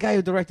thinking of the guy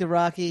who directed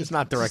Rocky. It's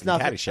not directing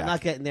Caddyshack. I'm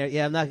not getting there.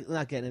 Yeah, I'm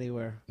not getting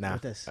anywhere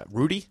with this.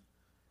 Rudy?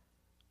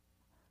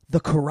 The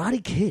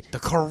Karate Kid. The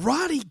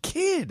Karate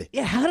Kid?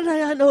 Yeah, how did I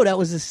not know that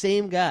was the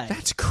same guy?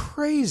 That's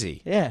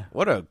crazy. Yeah.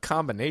 What a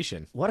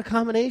combination.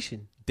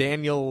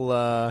 Daniel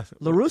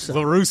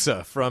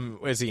LaRussa from,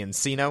 is he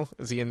Encino?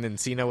 Is he in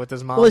Encino with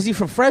his mom? Well, is he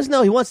from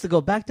Fresno? He wants to go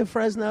back to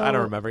Fresno? I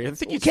don't remember. I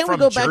think he's Can't from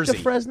we go Jersey. back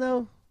to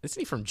Fresno? Isn't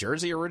he from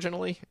Jersey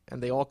originally?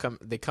 And they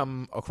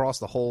come across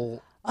the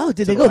whole... Oh,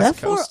 did they go that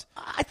far?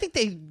 I think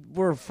they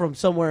were from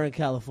somewhere in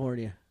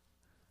California.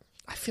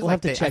 I feel we'll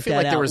like have to check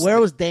that like out. Where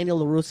was Daniel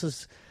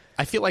LaRussa's...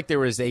 I feel like there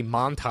was a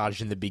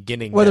montage in the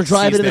beginning where they're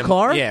driving in the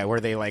car. Yeah,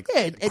 where they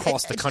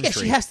cross the country.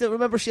 Yeah, she has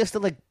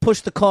to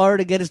push the car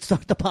to get it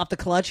to pop the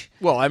clutch.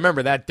 Well, I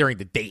remember that during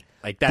the date.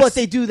 But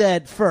they do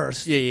that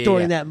first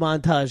during that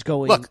montage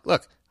going.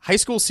 Look. High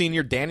school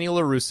senior Daniel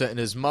LaRussa and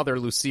his mother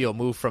Lucille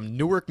moved from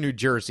Newark, New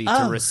Jersey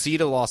to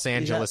Reseda, Los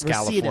Angeles,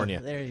 California.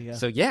 There you go.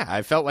 So yeah,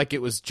 I felt like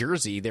it was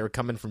Jersey. They were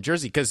coming from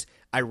Jersey because,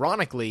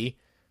 ironically,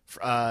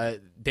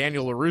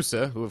 Daniel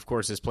LaRussa, who of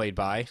course is played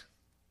by.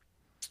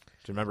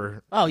 Do you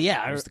remember? Oh,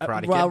 yeah. The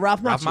Karate Kid?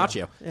 Ralph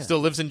Macchio. Yeah. Still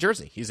lives in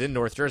Jersey. He's in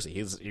North Jersey.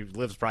 He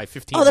lives probably 15 minutes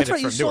from Newark. Oh, that's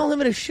right. You saw him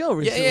in a show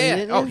recently.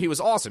 Yeah. Oh, he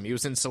was awesome. He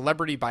was in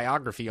Celebrity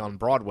Biography on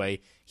Broadway.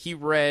 He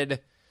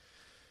read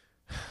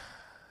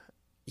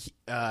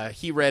a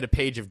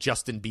page of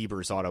Justin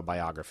Bieber's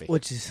autobiography.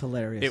 Which is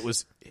hilarious. It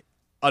was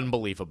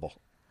unbelievable.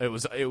 It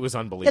was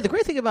unbelievable. Yeah, the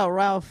great thing about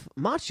Ralph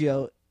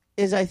Macchio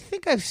is I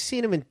think I've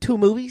seen him in 2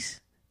 movies.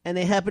 And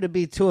they happen to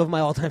be 2 of my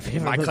all-time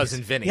favorite movies. My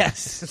Cousin Vinny.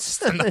 Yes.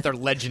 It's another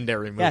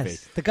legendary movie.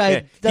 Yes. The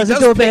guy doesn't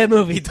do a bad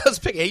movie. He does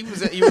pick.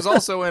 He was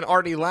also in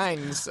Artie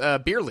Lang's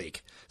Beer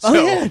League. So,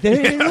 yeah,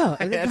 there you go.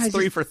 And that's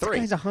 3 for 3.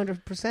 This guy's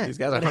 100%. These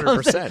guys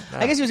 100%.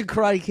 I guess he was a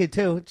Karate Kid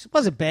too. It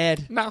wasn't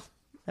bad. No.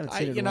 Haven't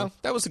seen it in a while.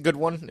 That was a good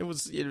one. It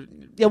was.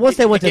 Once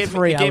they went to gave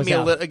 3, it gave me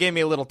out. it gave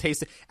me a little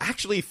taste.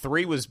 Actually,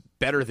 3 was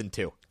better than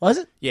 2. Was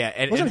it? Yeah,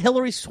 and Wasn't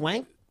Hilary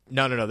Swank?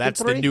 No.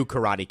 That's the new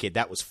Karate Kid.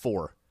 That was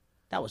 4.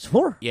 That was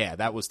 4. Yeah,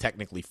 that was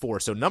technically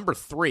 4. So number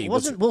 3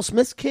 wasn't Will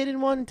Smith's kid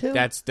in 1 too?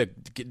 That's the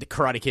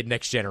Karate Kid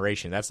Next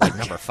Generation. That's like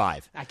number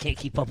 5. I can't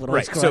keep up with all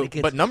Right. these Karate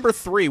Kids. But number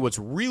 3, what's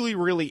really,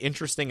 really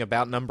interesting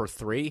about number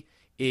 3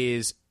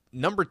 is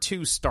number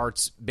 2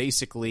 starts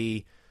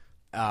basically.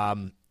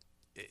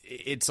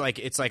 It's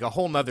like a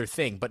whole nother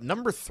thing. But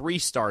number 3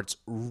 starts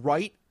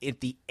right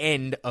at the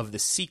end of the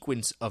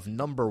sequence of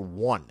number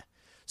 1.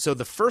 So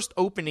the first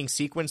opening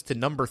sequence to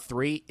number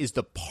 3 is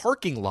the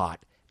parking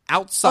lot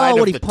outside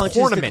of the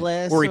tournament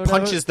where he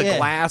punches the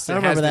glass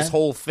and has this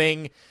whole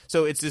thing.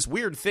 So it's this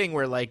weird thing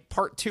where like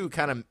part 2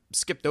 kind of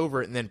skipped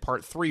over it, and then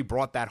part 3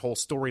 brought that whole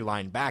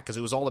storyline back because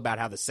it was all about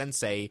how the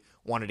sensei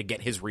wanted to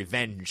get his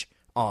revenge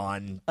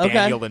on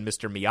Daniel and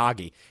Mr.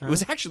 Miyagi. It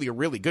was actually a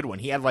really good one.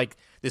 He had like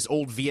this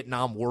old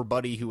Vietnam War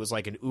buddy who was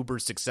like an uber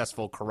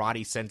successful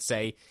karate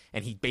sensei,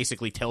 and he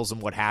basically tells him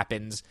what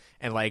happens,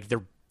 and like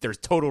there's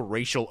total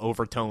racial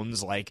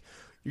overtones, like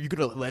you're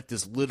gonna let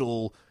this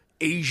little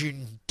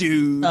Asian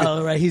dude.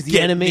 Oh, right. He's the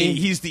enemy.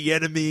 He's the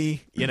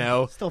enemy, you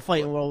know. Still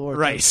fighting World War II.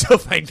 Right. Still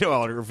fighting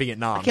or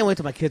Vietnam. I can't wait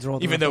till my kids are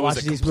old enough to it watch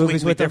was these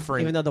movies with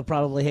different. them, even though they'll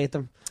probably hate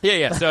them.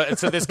 Yeah.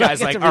 So this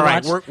guy's like, all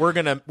right, we're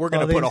gonna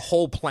put a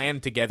whole plan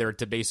together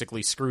to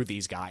basically screw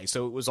these guys.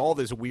 So it was all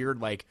this weird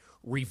like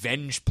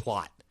revenge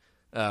plot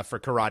for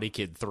Karate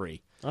Kid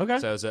 3. Okay.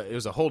 So it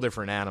was a whole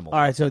different animal. All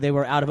right. So they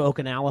were out of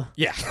Okinawa.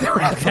 Yeah, they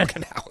were out of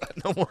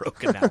Okinawa. No more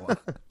Okinawa.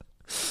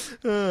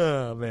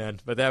 Oh man,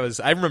 but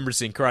I remember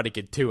seeing Karate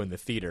Kid 2 in the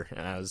theater,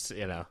 and I was,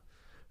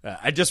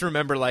 I just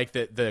remember like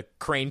the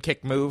crane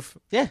kick move,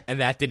 and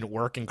that didn't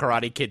work in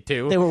Karate Kid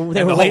 2. They were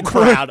the whole waiting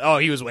crowd. for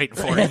it. He was waiting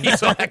for it. He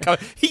saw that coming.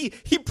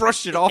 He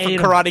brushed it off in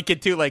Karate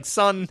Kid 2, like,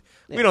 son,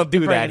 we don't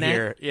do that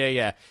here.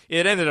 Yeah.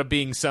 It ended up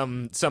being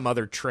some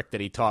other trick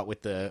that he taught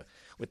with the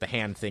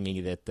hand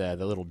thingy, that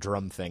the little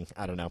drum thing.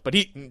 I don't know, but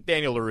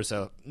Daniel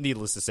LaRusso,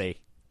 needless to say,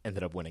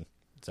 ended up winning.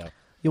 So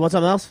you want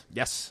something else?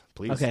 Yes,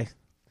 please. Okay.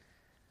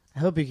 I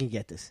hope you can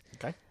get this.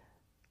 Okay.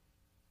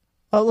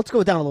 Let's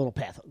go down a little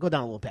path.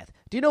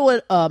 Do you know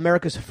what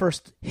America's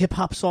first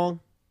hip-hop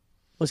song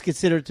was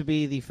considered to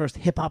be the first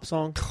hip-hop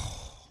song?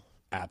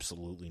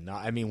 Absolutely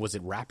not. I mean, was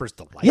it Rapper's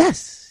Delight?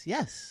 Yes.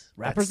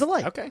 Rapper's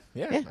Delight. Okay,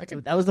 yeah.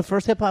 That was the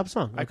first hip-hop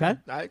song, okay?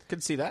 I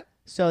could see that.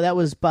 So that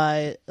was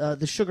by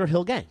the Sugar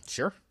Hill Gang.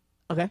 Sure.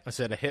 Okay. I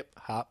said a hip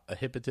hop, a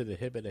hip to the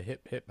hip and a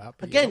hip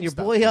hop. Again, your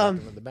boy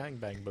the bang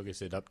bang boogie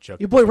sit up, Chuck.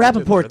 Your boy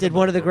Rappaport did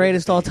one of the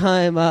greatest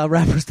all-time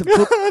rappers.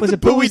 Was it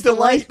Bowie's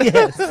Delight?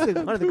 Yes,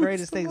 one of the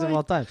greatest things of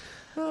all time.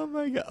 Oh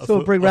my god! So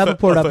we'll bring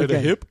Rappaport up again.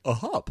 A hip, a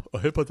hop, a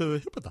hip to the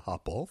hip and the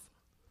hop off.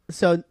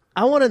 So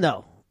I want to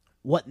know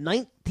what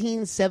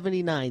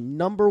 1979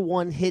 number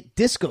 1 hit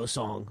disco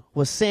song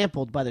was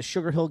sampled by the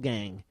Sugar Hill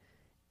Gang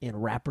in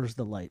Rapper's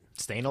Delight.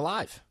 Staying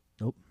Alive.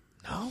 Nope.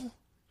 No.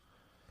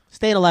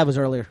 Staying Alive was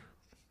earlier.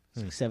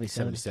 77.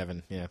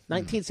 77, yeah.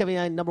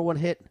 1979 number 1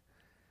 hit,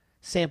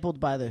 sampled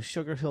by the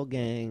Sugar Hill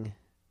Gang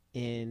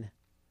in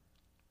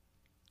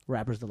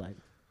Rapper's Delight.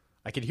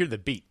 I can hear the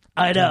beat.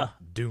 I know.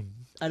 Doom.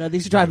 I know.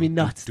 These are driving me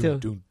nuts, too.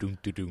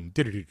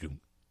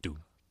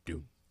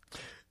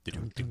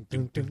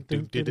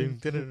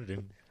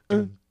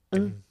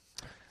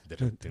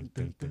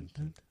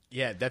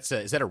 Yeah,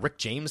 is that a Rick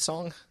James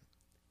song?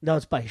 No,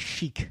 it's by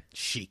Chic.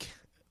 Chic.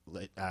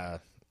 La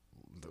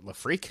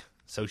Freak?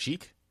 So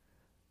Chic?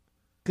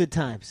 Good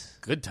Times.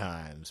 Good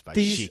Times by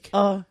These Chic.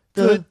 are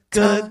the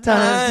good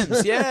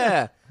times.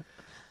 Yeah.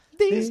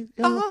 These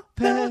are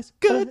past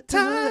good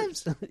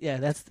times. Yeah,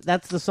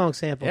 that's the song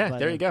sample. Yeah,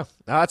 there you go. Oh,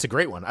 that's a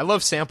great one. I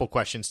love sample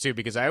questions, too,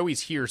 because I always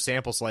hear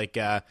samples like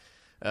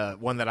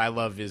one that I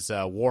love is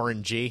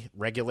Warren G,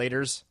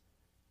 Regulators.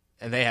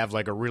 And they have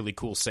like a really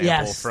cool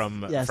sample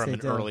from an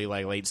early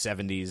like late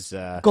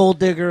 70s. Gold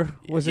Digger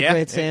was a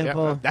great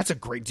sample. Yeah. That's a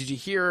great. Did you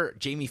hear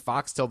Jamie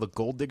Foxx tell the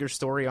Gold Digger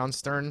story on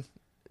Stern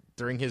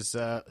during his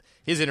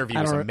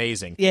interview? Was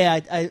amazing. Yeah,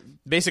 I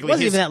basically it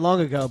wasn't even that long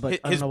ago,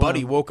 but his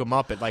buddy woke him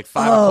up at like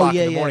 5 o'clock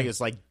in the morning.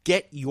 It's like,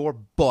 get your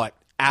butt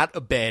out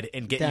of bed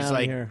and get. He's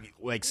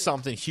like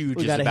something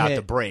huge is about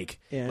to break.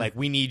 Yeah. Like,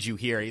 we need you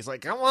here. He's like,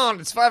 come on,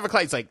 it's 5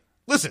 o'clock. He's like,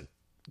 listen.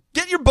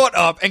 Get your butt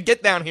up and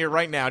get down here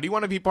right now. Do you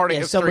want to be part of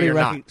history or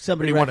not? Or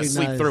do you want to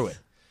sleep through it?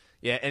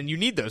 Yeah, and you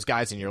need those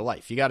guys in your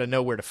life. You got to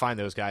know where to find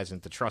those guys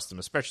and to trust them,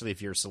 especially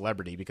if you're a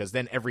celebrity, because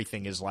then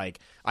everything is like,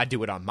 I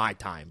do it on my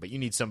time. But you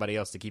need somebody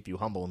else to keep you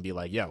humble and be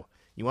like, yo,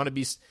 you want to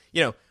be,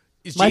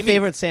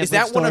 favorite sampling is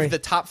that story. One of the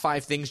top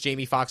 5 things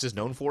Jamie Foxx is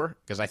known for?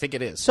 Because I think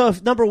it is. So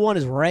if number 1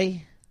 is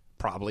Ray?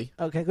 Probably.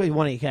 Okay, good. He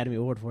won an Academy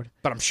Award for it.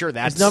 But I'm sure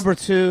that's... Is number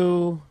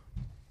 2...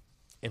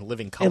 In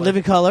Living Color? In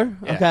Living Color.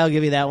 Yeah. Okay, I'll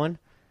give you that one.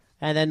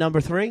 And then number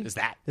 3 is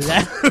that.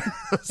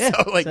 So,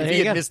 if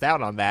you had missed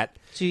out on that,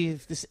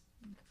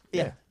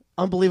 yeah.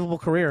 unbelievable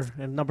career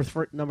and number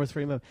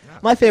three movie.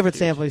 My favorite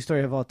sampling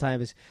story of all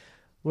time is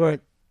we're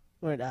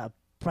at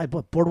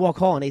probably Boardwalk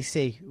Hall in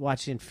AC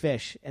watching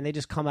Fish, and they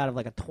just come out of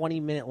like a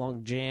 20-minute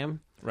long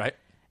jam, right,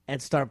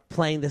 and start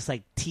playing this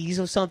like tease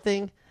of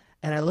something,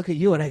 and I look at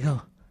you and I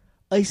go,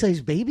 Ice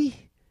Ice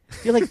Baby?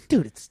 You're like,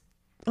 dude, it's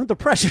Under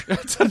Pressure.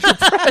 It's Under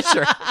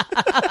Pressure.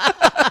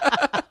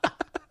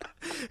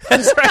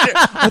 That's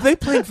right. Are they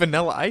playing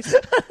Vanilla Ice?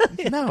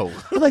 No.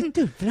 You're like,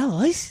 dude, Vanilla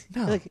Ice?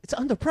 No. You're like, it's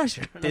Under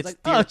Pressure. And It's I was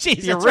like, oh,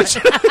 jeez.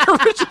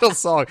 the original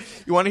song.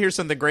 You want to hear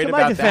something great To my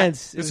about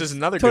defense, that? This is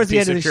another good towards the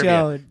piece end of of the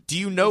trivia. show, Do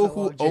you know it was a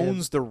who long jam.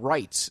 owns the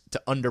rights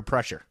to Under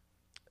Pressure?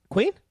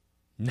 Queen?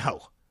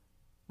 No.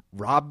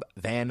 Rob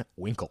Van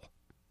Winkle.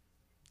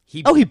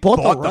 He bought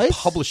the the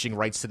rights? publishing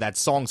rights to that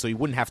song so he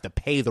wouldn't have to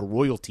pay the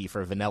royalty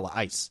for Vanilla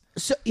Ice.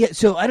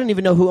 So I don't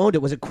even know who owned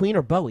it. Was it Queen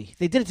or Bowie?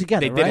 They did it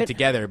together, They right? did it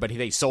together, but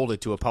they sold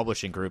it to a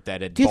publishing group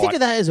that had Do you bought... think of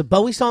that as a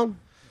Bowie song?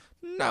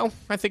 No,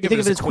 I think You of it think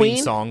as of it a as Queen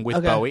Queen? song with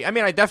Okay. Bowie. I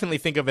mean, I definitely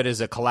think of it as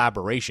a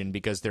collaboration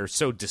because they're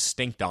so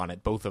distinct on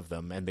it, both of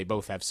them, and they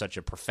both have such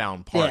a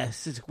profound part.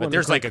 Yes, it's one but of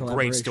there's the like a great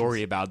great collaborations.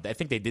 story about. I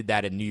think they did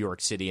that in New York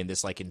City in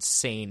this like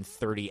insane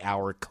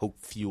 30-hour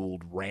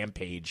coke-fueled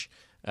rampage.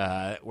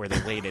 Where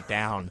they laid it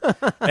down,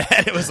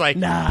 and it was like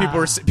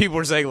people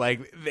were saying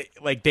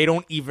like they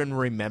don't even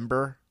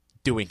remember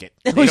doing it.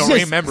 They was don't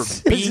just- remember it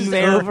was being just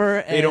there.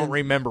 over They don't and-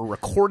 remember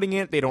recording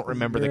it. They don't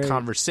remember the Great.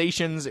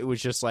 conversations. It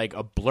was just like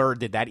a blur.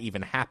 Did that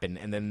even happen?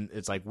 And then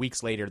it's like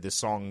weeks later, this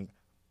song.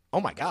 Oh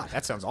my God,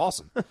 that sounds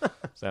awesome.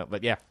 So,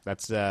 but yeah,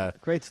 that's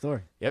Great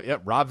story.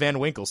 Yep. Rob Van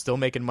Winkle still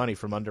making money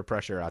from Under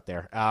Pressure out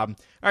there. All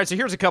right, so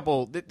here's a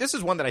couple. This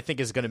is one that I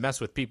think is going to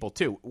mess with people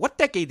too. What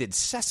decade did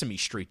Sesame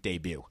Street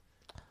debut?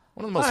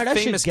 One of the most All right, I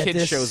should famous get kids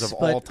this, shows of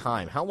but- all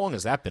time. How long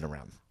has that been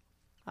around?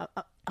 I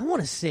want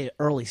to say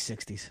early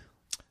 60s.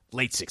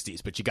 Late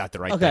 60s, but you got the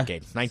right Okay.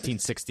 decade.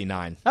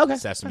 1969, Okay.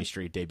 Sesame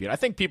Street debuted. I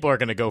think people are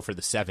going to go for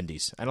the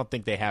 70s. I don't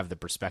think they have the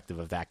perspective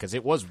of that because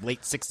it was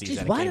late 60s Jeez,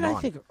 that it why came did I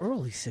on. think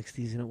early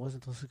 60s and it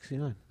wasn't until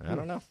 69? I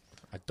don't know.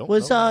 I don't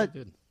Was, know. What they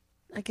did.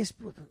 I guess,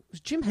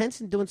 was Jim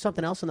Henson doing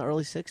something else in the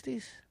early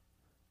 60s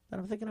that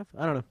I'm thinking of?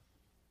 I don't know.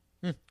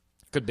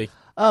 Could be.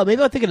 Oh,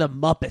 maybe I'm thinking of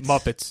Muppets.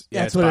 Muppets.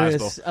 Yeah, That's it's what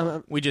possible. it is.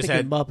 I'm We just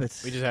thinking had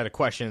Muppets. We just had a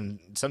question.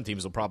 Some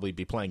teams will probably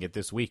be playing it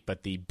this week,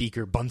 but the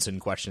Beaker Bunsen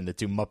question, the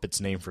two Muppets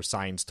named for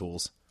science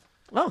tools.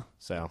 Oh,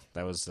 So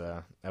that was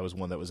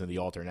one that was in the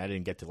alternate. I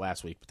didn't get to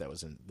last week, but that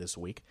was in this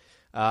week.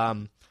 All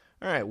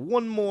right,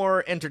 one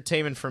more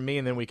entertainment from me,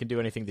 and then we can do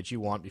anything that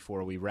you want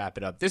before we wrap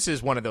it up. This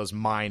is one of those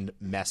mind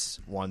mess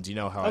ones. You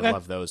know how Okay. I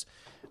love those.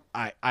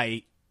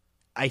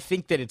 I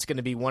think that it's going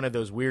to be one of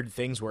those weird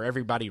things where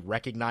everybody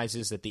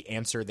recognizes that the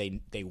answer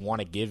they want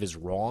to give is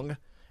wrong,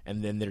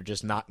 and then they're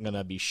just not going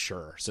to be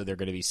sure, so they're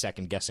going to be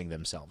second-guessing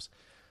themselves.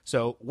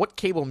 So what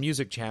cable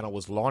music channel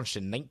was launched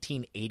in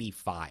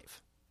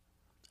 1985?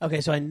 okay.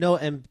 So I know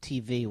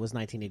MTV was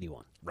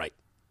 1981. Right.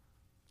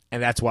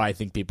 And that's why I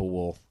think people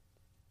will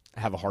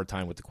have a hard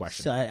time with the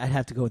question. So I'd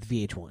have to go with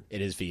VH1. It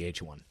is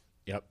VH1.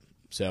 Yep.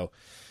 So,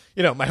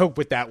 my hope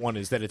with that one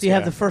is that it's Do you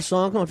have the first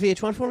song on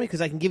VH1 for me?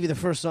 Because I can give you the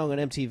first song on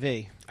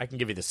MTV. I can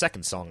give you the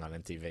second song on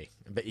MTV.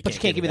 But you But you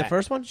can't give me the that.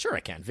 first one? Sure I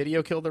can.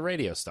 Video Killed the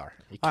Radio Star.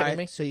 You All kidding right,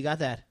 me? so you got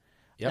that.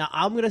 Yep. Now,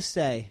 I'm going to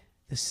say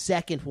the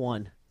second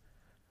one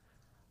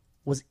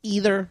was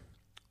either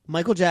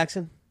Michael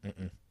Jackson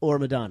or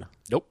Madonna.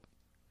 Nope.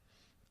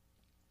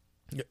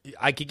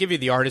 I could give you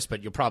the artist,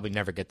 but you'll probably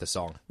never get the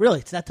song. Really?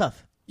 It's that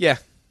tough? Yeah.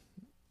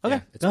 Okay,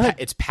 Yeah. It's go ahead.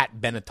 It's Pat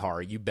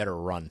Benatar. You Better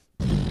Run.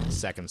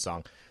 Second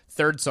song.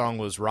 Third song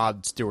was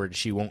Rod Stewart,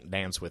 She Won't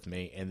Dance With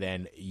Me. And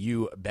then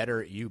You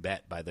Better You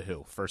Bet by The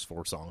Who. First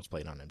four songs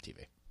played on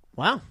MTV.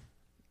 Wow.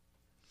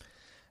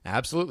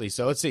 Absolutely.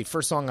 So let's see.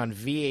 First song on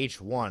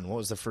VH1. What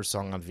was the first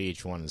song on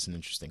VH1? Is an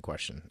interesting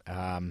question.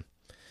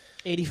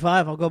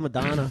 85, I'll go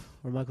Madonna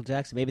or Michael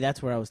Jackson. Maybe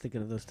that's where I was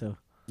thinking of those two.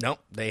 Nope.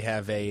 They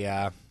have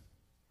a...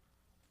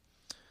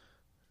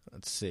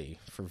 let's see.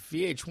 For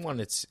VH1,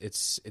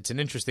 it's an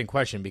interesting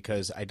question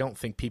because I don't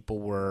think people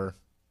were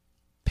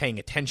paying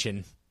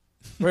attention.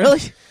 Really?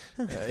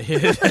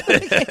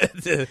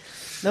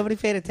 Nobody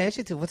paid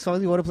attention to what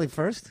song you want to play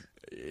first?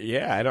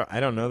 Yeah, I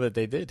don't know that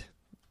they did.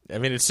 I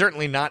mean, it's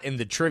certainly not in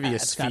the trivia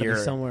It's gotta be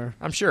sphere. somewhere.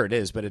 I'm sure it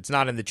is, but it's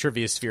not in the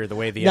trivia sphere the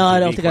way the No, I MTV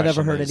don't think I've ever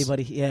question heard is.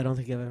 anybody. Yeah, I don't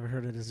think I've ever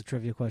heard it as a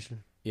trivia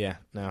question. Yeah,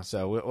 no.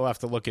 So we'll have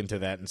to look into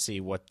that and see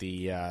what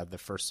the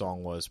first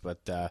song was.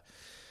 But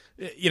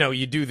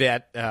you do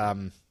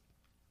that.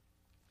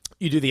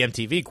 You do the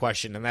MTV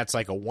question, and that's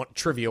like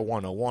trivia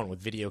 101 with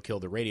Video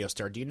Killed the Radio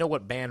Star. Do you know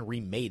what band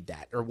remade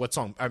that, or what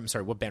song? I'm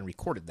sorry, what band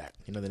recorded that?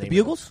 You know the name.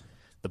 Bugles?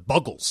 The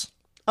Buggles.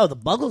 Oh, the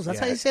Buggles. That's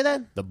Yeah. how you say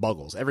that? The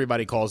Buggles.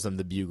 Everybody calls them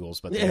the Bugles,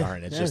 but they Yeah,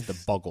 aren't. It's just the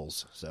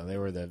Buggles. So they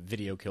were the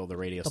Video Killed the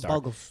Radio Star.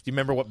 Buggles. Do you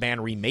remember what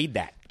band remade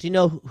that? Do you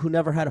know who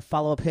never had a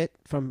follow-up hit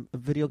from a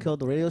Video Killed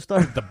the Radio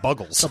Star? The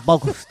Buggles. The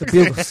Buggles. The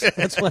Bugles.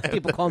 That's why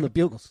people call them the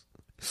Bugles.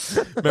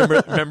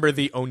 remember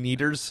the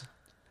Oneaters?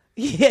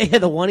 Yeah,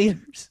 the one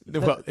eaters.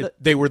 Well,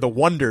 they were the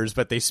Wonders,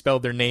 but they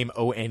spelled their name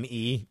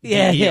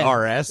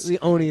O-N-E-D-E-R-S. The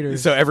Own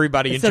Eaters. So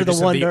everybody Instead of the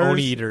introduced them the Own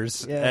Wonders.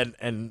 Eaters, Yeah.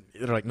 and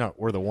they're like, no,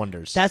 we're the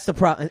Wonders. That's the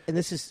problem. And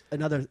this is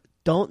another.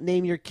 Don't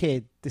name your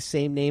kid the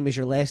same name as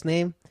your last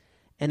name.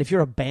 And if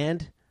you're a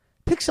band,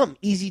 pick something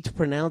easy to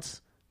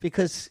pronounce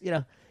because,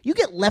 you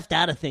get left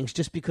out of things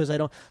just because I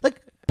don't.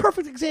 Like,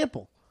 perfect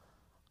example.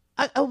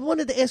 I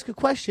wanted to ask a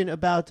question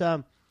about,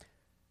 have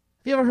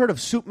you ever heard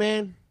of Soup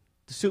Man?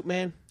 The Soup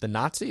Man? The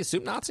Nazi?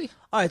 Soup Nazi?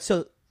 All right,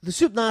 so the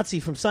Soup Nazi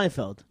from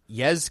Seinfeld.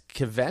 Yes,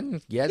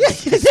 Kevin?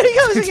 Yes. Yeah, there you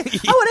go.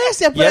 I would ask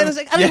that, but I was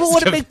like, I don't even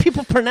want to make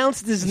people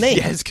pronounce his name.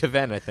 Yes,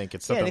 Kevin, I think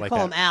it's something they like call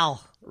that. him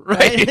Al.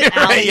 Right,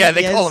 Al, yeah,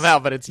 they call him Al,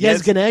 but it's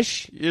Yes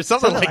Ganesh.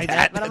 Something like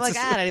that. But I'm like,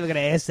 I'm not even going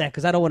to ask that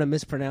because I don't want to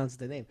mispronounce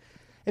the name.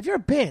 If you're a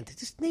band,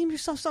 just name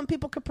yourself something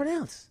people can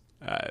pronounce.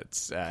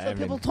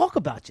 People talk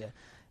about you.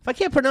 If I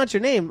can't pronounce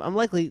your name, I'm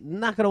likely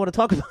not going to want to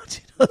talk about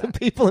you to other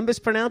people and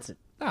mispronounce it.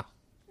 No,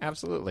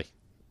 absolutely.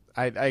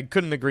 I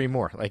couldn't agree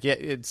more. Like,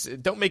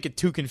 don't make it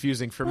too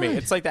confusing for me. Right.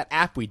 It's like that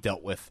app we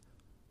dealt with,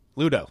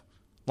 Ludo.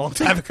 Long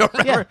time ago,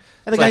 remember? Yeah,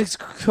 and the guy's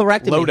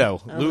corrected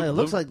Lodo. me. It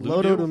looks like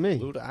Lodo to me.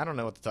 Ludo? I don't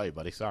know what to tell you,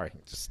 buddy. Sorry.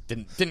 Just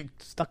didn't.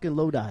 Stuck in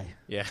Lodi.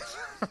 Yeah.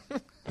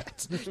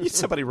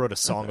 Somebody wrote a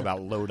song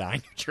about Lodi,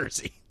 New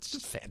Jersey. It's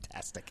just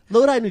fantastic.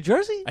 Lodi, New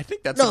Jersey? I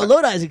think that's... No,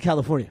 Lodi's in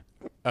California.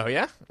 Oh,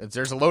 yeah?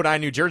 There's a Lodi,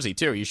 New Jersey,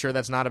 too. You sure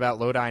that's not about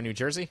Lodi, New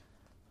Jersey?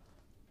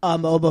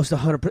 Almost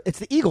 100%. It's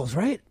the Eagles,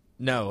 right?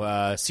 No,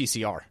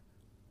 CCR.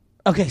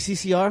 Okay,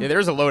 CCR? Yeah,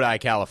 there's a Lodi,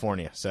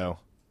 California, so...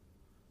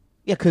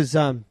 Yeah, because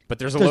but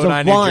there's a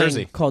Lodi, New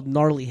Jersey called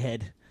Gnarly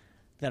Head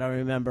that I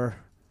remember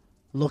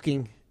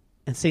looking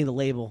and seeing the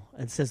label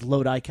and it says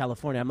Lodi,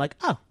 California. I'm like,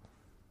 oh,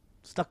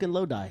 stuck in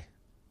Lodi.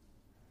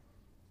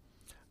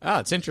 Oh,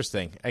 it's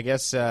interesting. I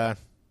guess, yeah,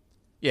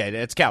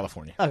 it's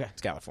California. Okay.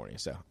 It's California,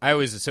 so I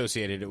always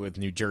associated it with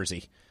New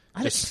Jersey.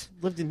 I just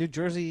lived in New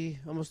Jersey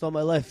almost all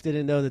my life.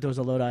 Didn't know that there was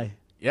a Lodi.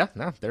 Yeah,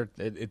 no,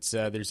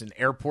 there's an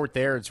airport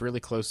there. It's really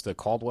close to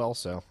Caldwell,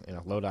 so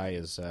Lodi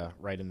is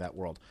right in that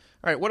world.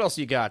 All right, what else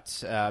you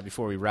got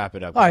before we wrap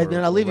it up? All right,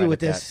 then I'll leave you with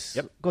this.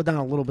 Yep. Go down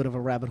a little bit of a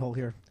rabbit hole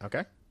here.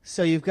 Okay.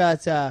 So you've got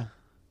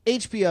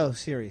HBO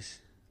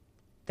series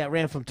that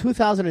ran from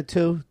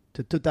 2002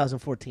 to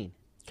 2014.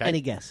 Okay.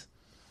 Any guess?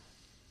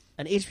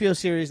 An HBO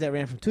series that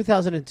ran from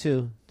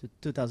 2002 to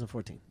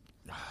 2014.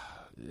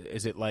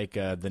 Is it like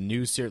the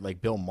news series,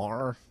 like Bill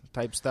Maher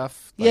type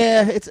stuff? Like,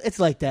 Yeah, it's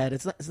like that.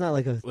 It's not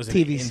like a was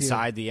TV it series.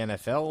 inside the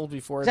NFL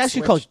before? It's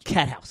actually called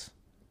Cat House.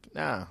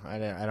 No, I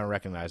don't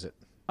recognize it.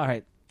 All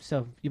right,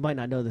 so you might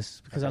not know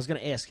this because I was going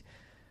to ask.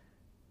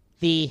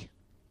 The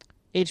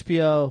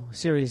HBO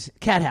series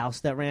Cat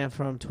House that ran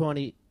from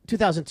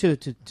 2002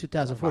 to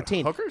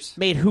 2014 hookers?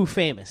 made who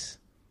famous?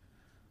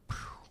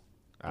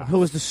 Who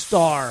was the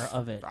star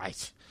of it?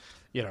 Right.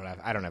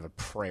 I don't have a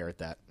prayer at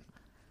that.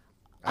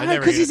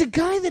 Because he's a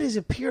guy that has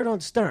appeared on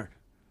Stern.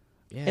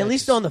 Yeah, at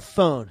least on the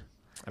phone.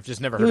 I've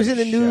just never He heard was of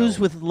in the show. news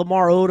with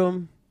Lamar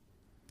Odom.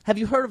 Have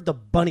you heard of the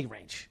Bunny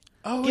Ranch?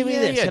 Oh, Give me yeah,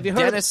 this. yeah. Have you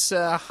heard Dennis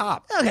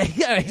Hop. Okay,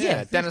 all right,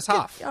 Yeah, Dennis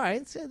Hoff. All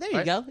right, so there you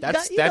Right? go.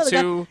 That's you know the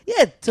guy. who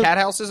Yeah, so Cat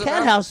House is about?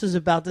 Cat House is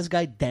about this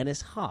guy,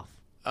 Dennis Hoff.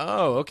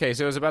 Oh, okay.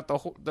 So it was about the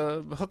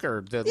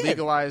hooker, the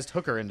legalized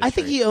hooker industry. I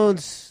think he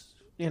owns,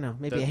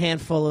 maybe a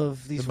handful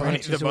of these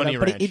ranches. The Bunny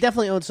but Ranch. he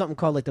definitely owns something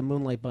called like the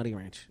Moonlight Bunny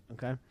Ranch.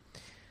 Okay.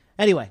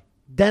 Anyway,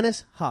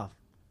 Dennis Hoff.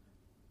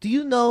 Do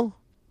you know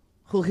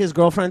who his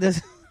girlfriend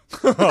is?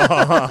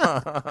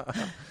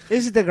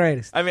 This is the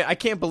greatest. I mean, I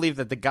can't believe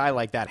that the guy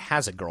like that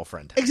has a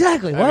girlfriend.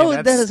 Exactly. Why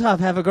would Dennis Hoff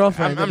have a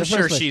girlfriend? I'm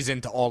sure she's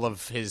into all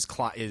of his.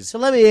 So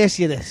let me ask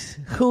you this: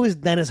 who is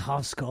Dennis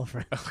Hoff's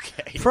girlfriend?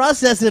 Okay.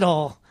 Process it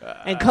all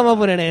and come up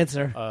with an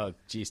answer. Oh,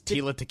 geez,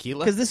 Tila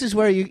Tequila. Because this is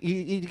where you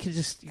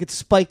could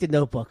spike the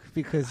notebook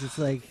because it's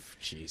like,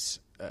 jeez.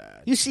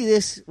 You see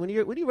this when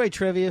you write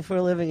trivia for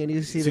a living and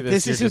you see that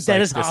this, this is who just like,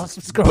 Dennis this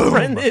Hoff's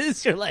girlfriend boom.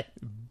 is. You're like,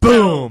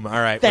 boom. All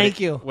right. Thank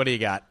you. What do you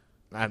got?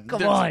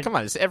 Come on.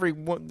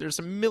 There's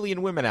a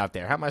million women out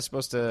there. How am I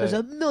supposed to? There's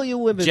a million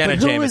women. Jenna but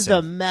who Jameson. is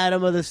the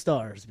Madam of the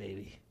Stars,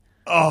 baby?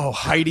 Oh,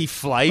 Heidi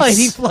Fleiss.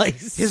 Heidi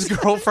Fleiss. His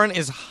girlfriend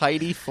is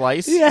Heidi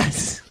Fleiss.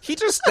 Yes.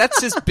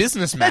 That's his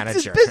business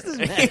manager. That's his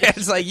business manager.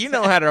 It's like, you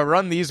know how to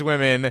run these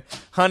women.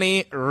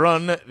 Honey,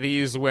 run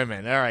these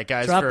women. All right,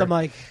 guys. Drop the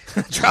mic.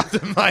 Drop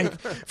the mic.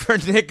 For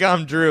Nick,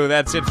 I'm Drew.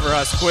 That's it for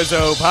us.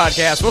 Quizzo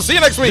Podcast. We'll see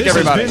you next week, This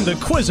everybody. has been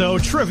the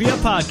Quizzo Trivia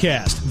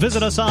Podcast.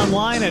 Visit us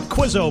online at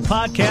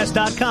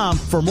QuizzoPodcast.com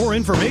for more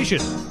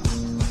information.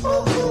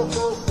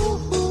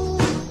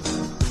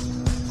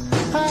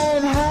 I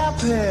ain't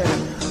happy.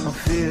 I'm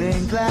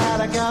feeling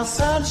glad I got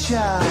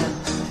sunshine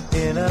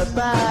in a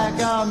bag.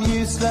 I'm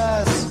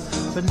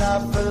useless, but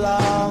not for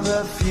long.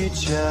 The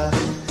future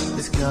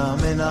is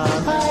coming on.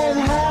 I ain't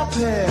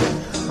happy.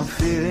 I'm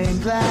feeling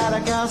glad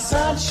I got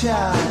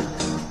sunshine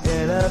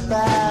in a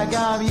bag.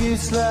 I'm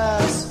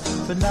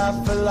useless, but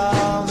not for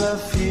long. The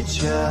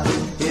future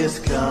is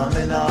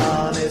coming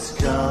on. It's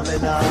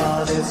coming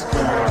on. It's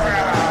coming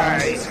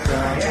on. It's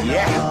coming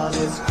on.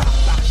 It's coming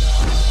on.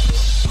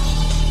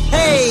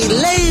 Hey,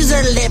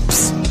 laser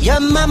lips, your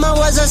mama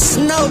was a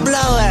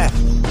snowblower.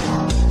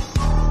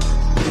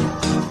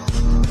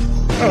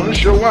 Oh,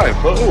 this your wife.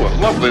 Oh, a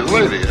lovely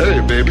lady.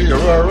 Hey, baby,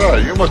 you're all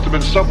right. You must have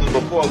been something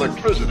before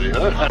electricity,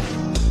 huh?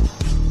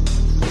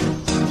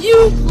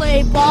 You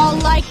play ball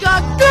like a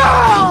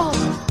girl!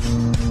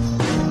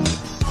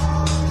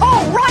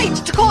 Oh, right!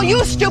 To call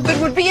you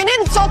stupid would be an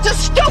insult to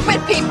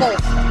stupid people!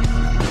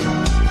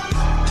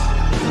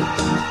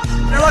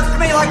 It looks to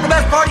me like the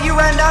best part of you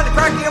ran down to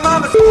crack your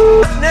mama's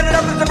and ended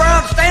up as the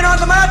brown stain on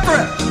the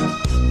mattress!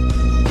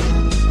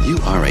 You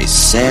are a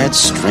sad,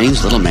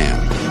 strange little man.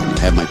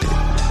 You have my pity.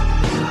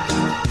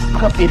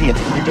 Look up idiot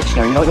in the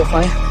dictionary. You know what you'll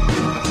find?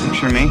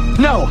 Picture me?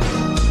 No!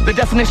 The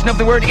definition of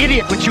the word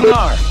idiot, which you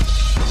are.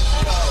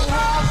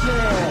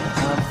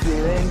 I'm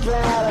feeling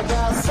glad I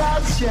got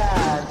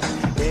sunshine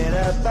in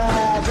a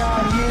bag.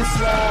 I'm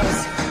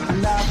useless,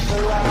 not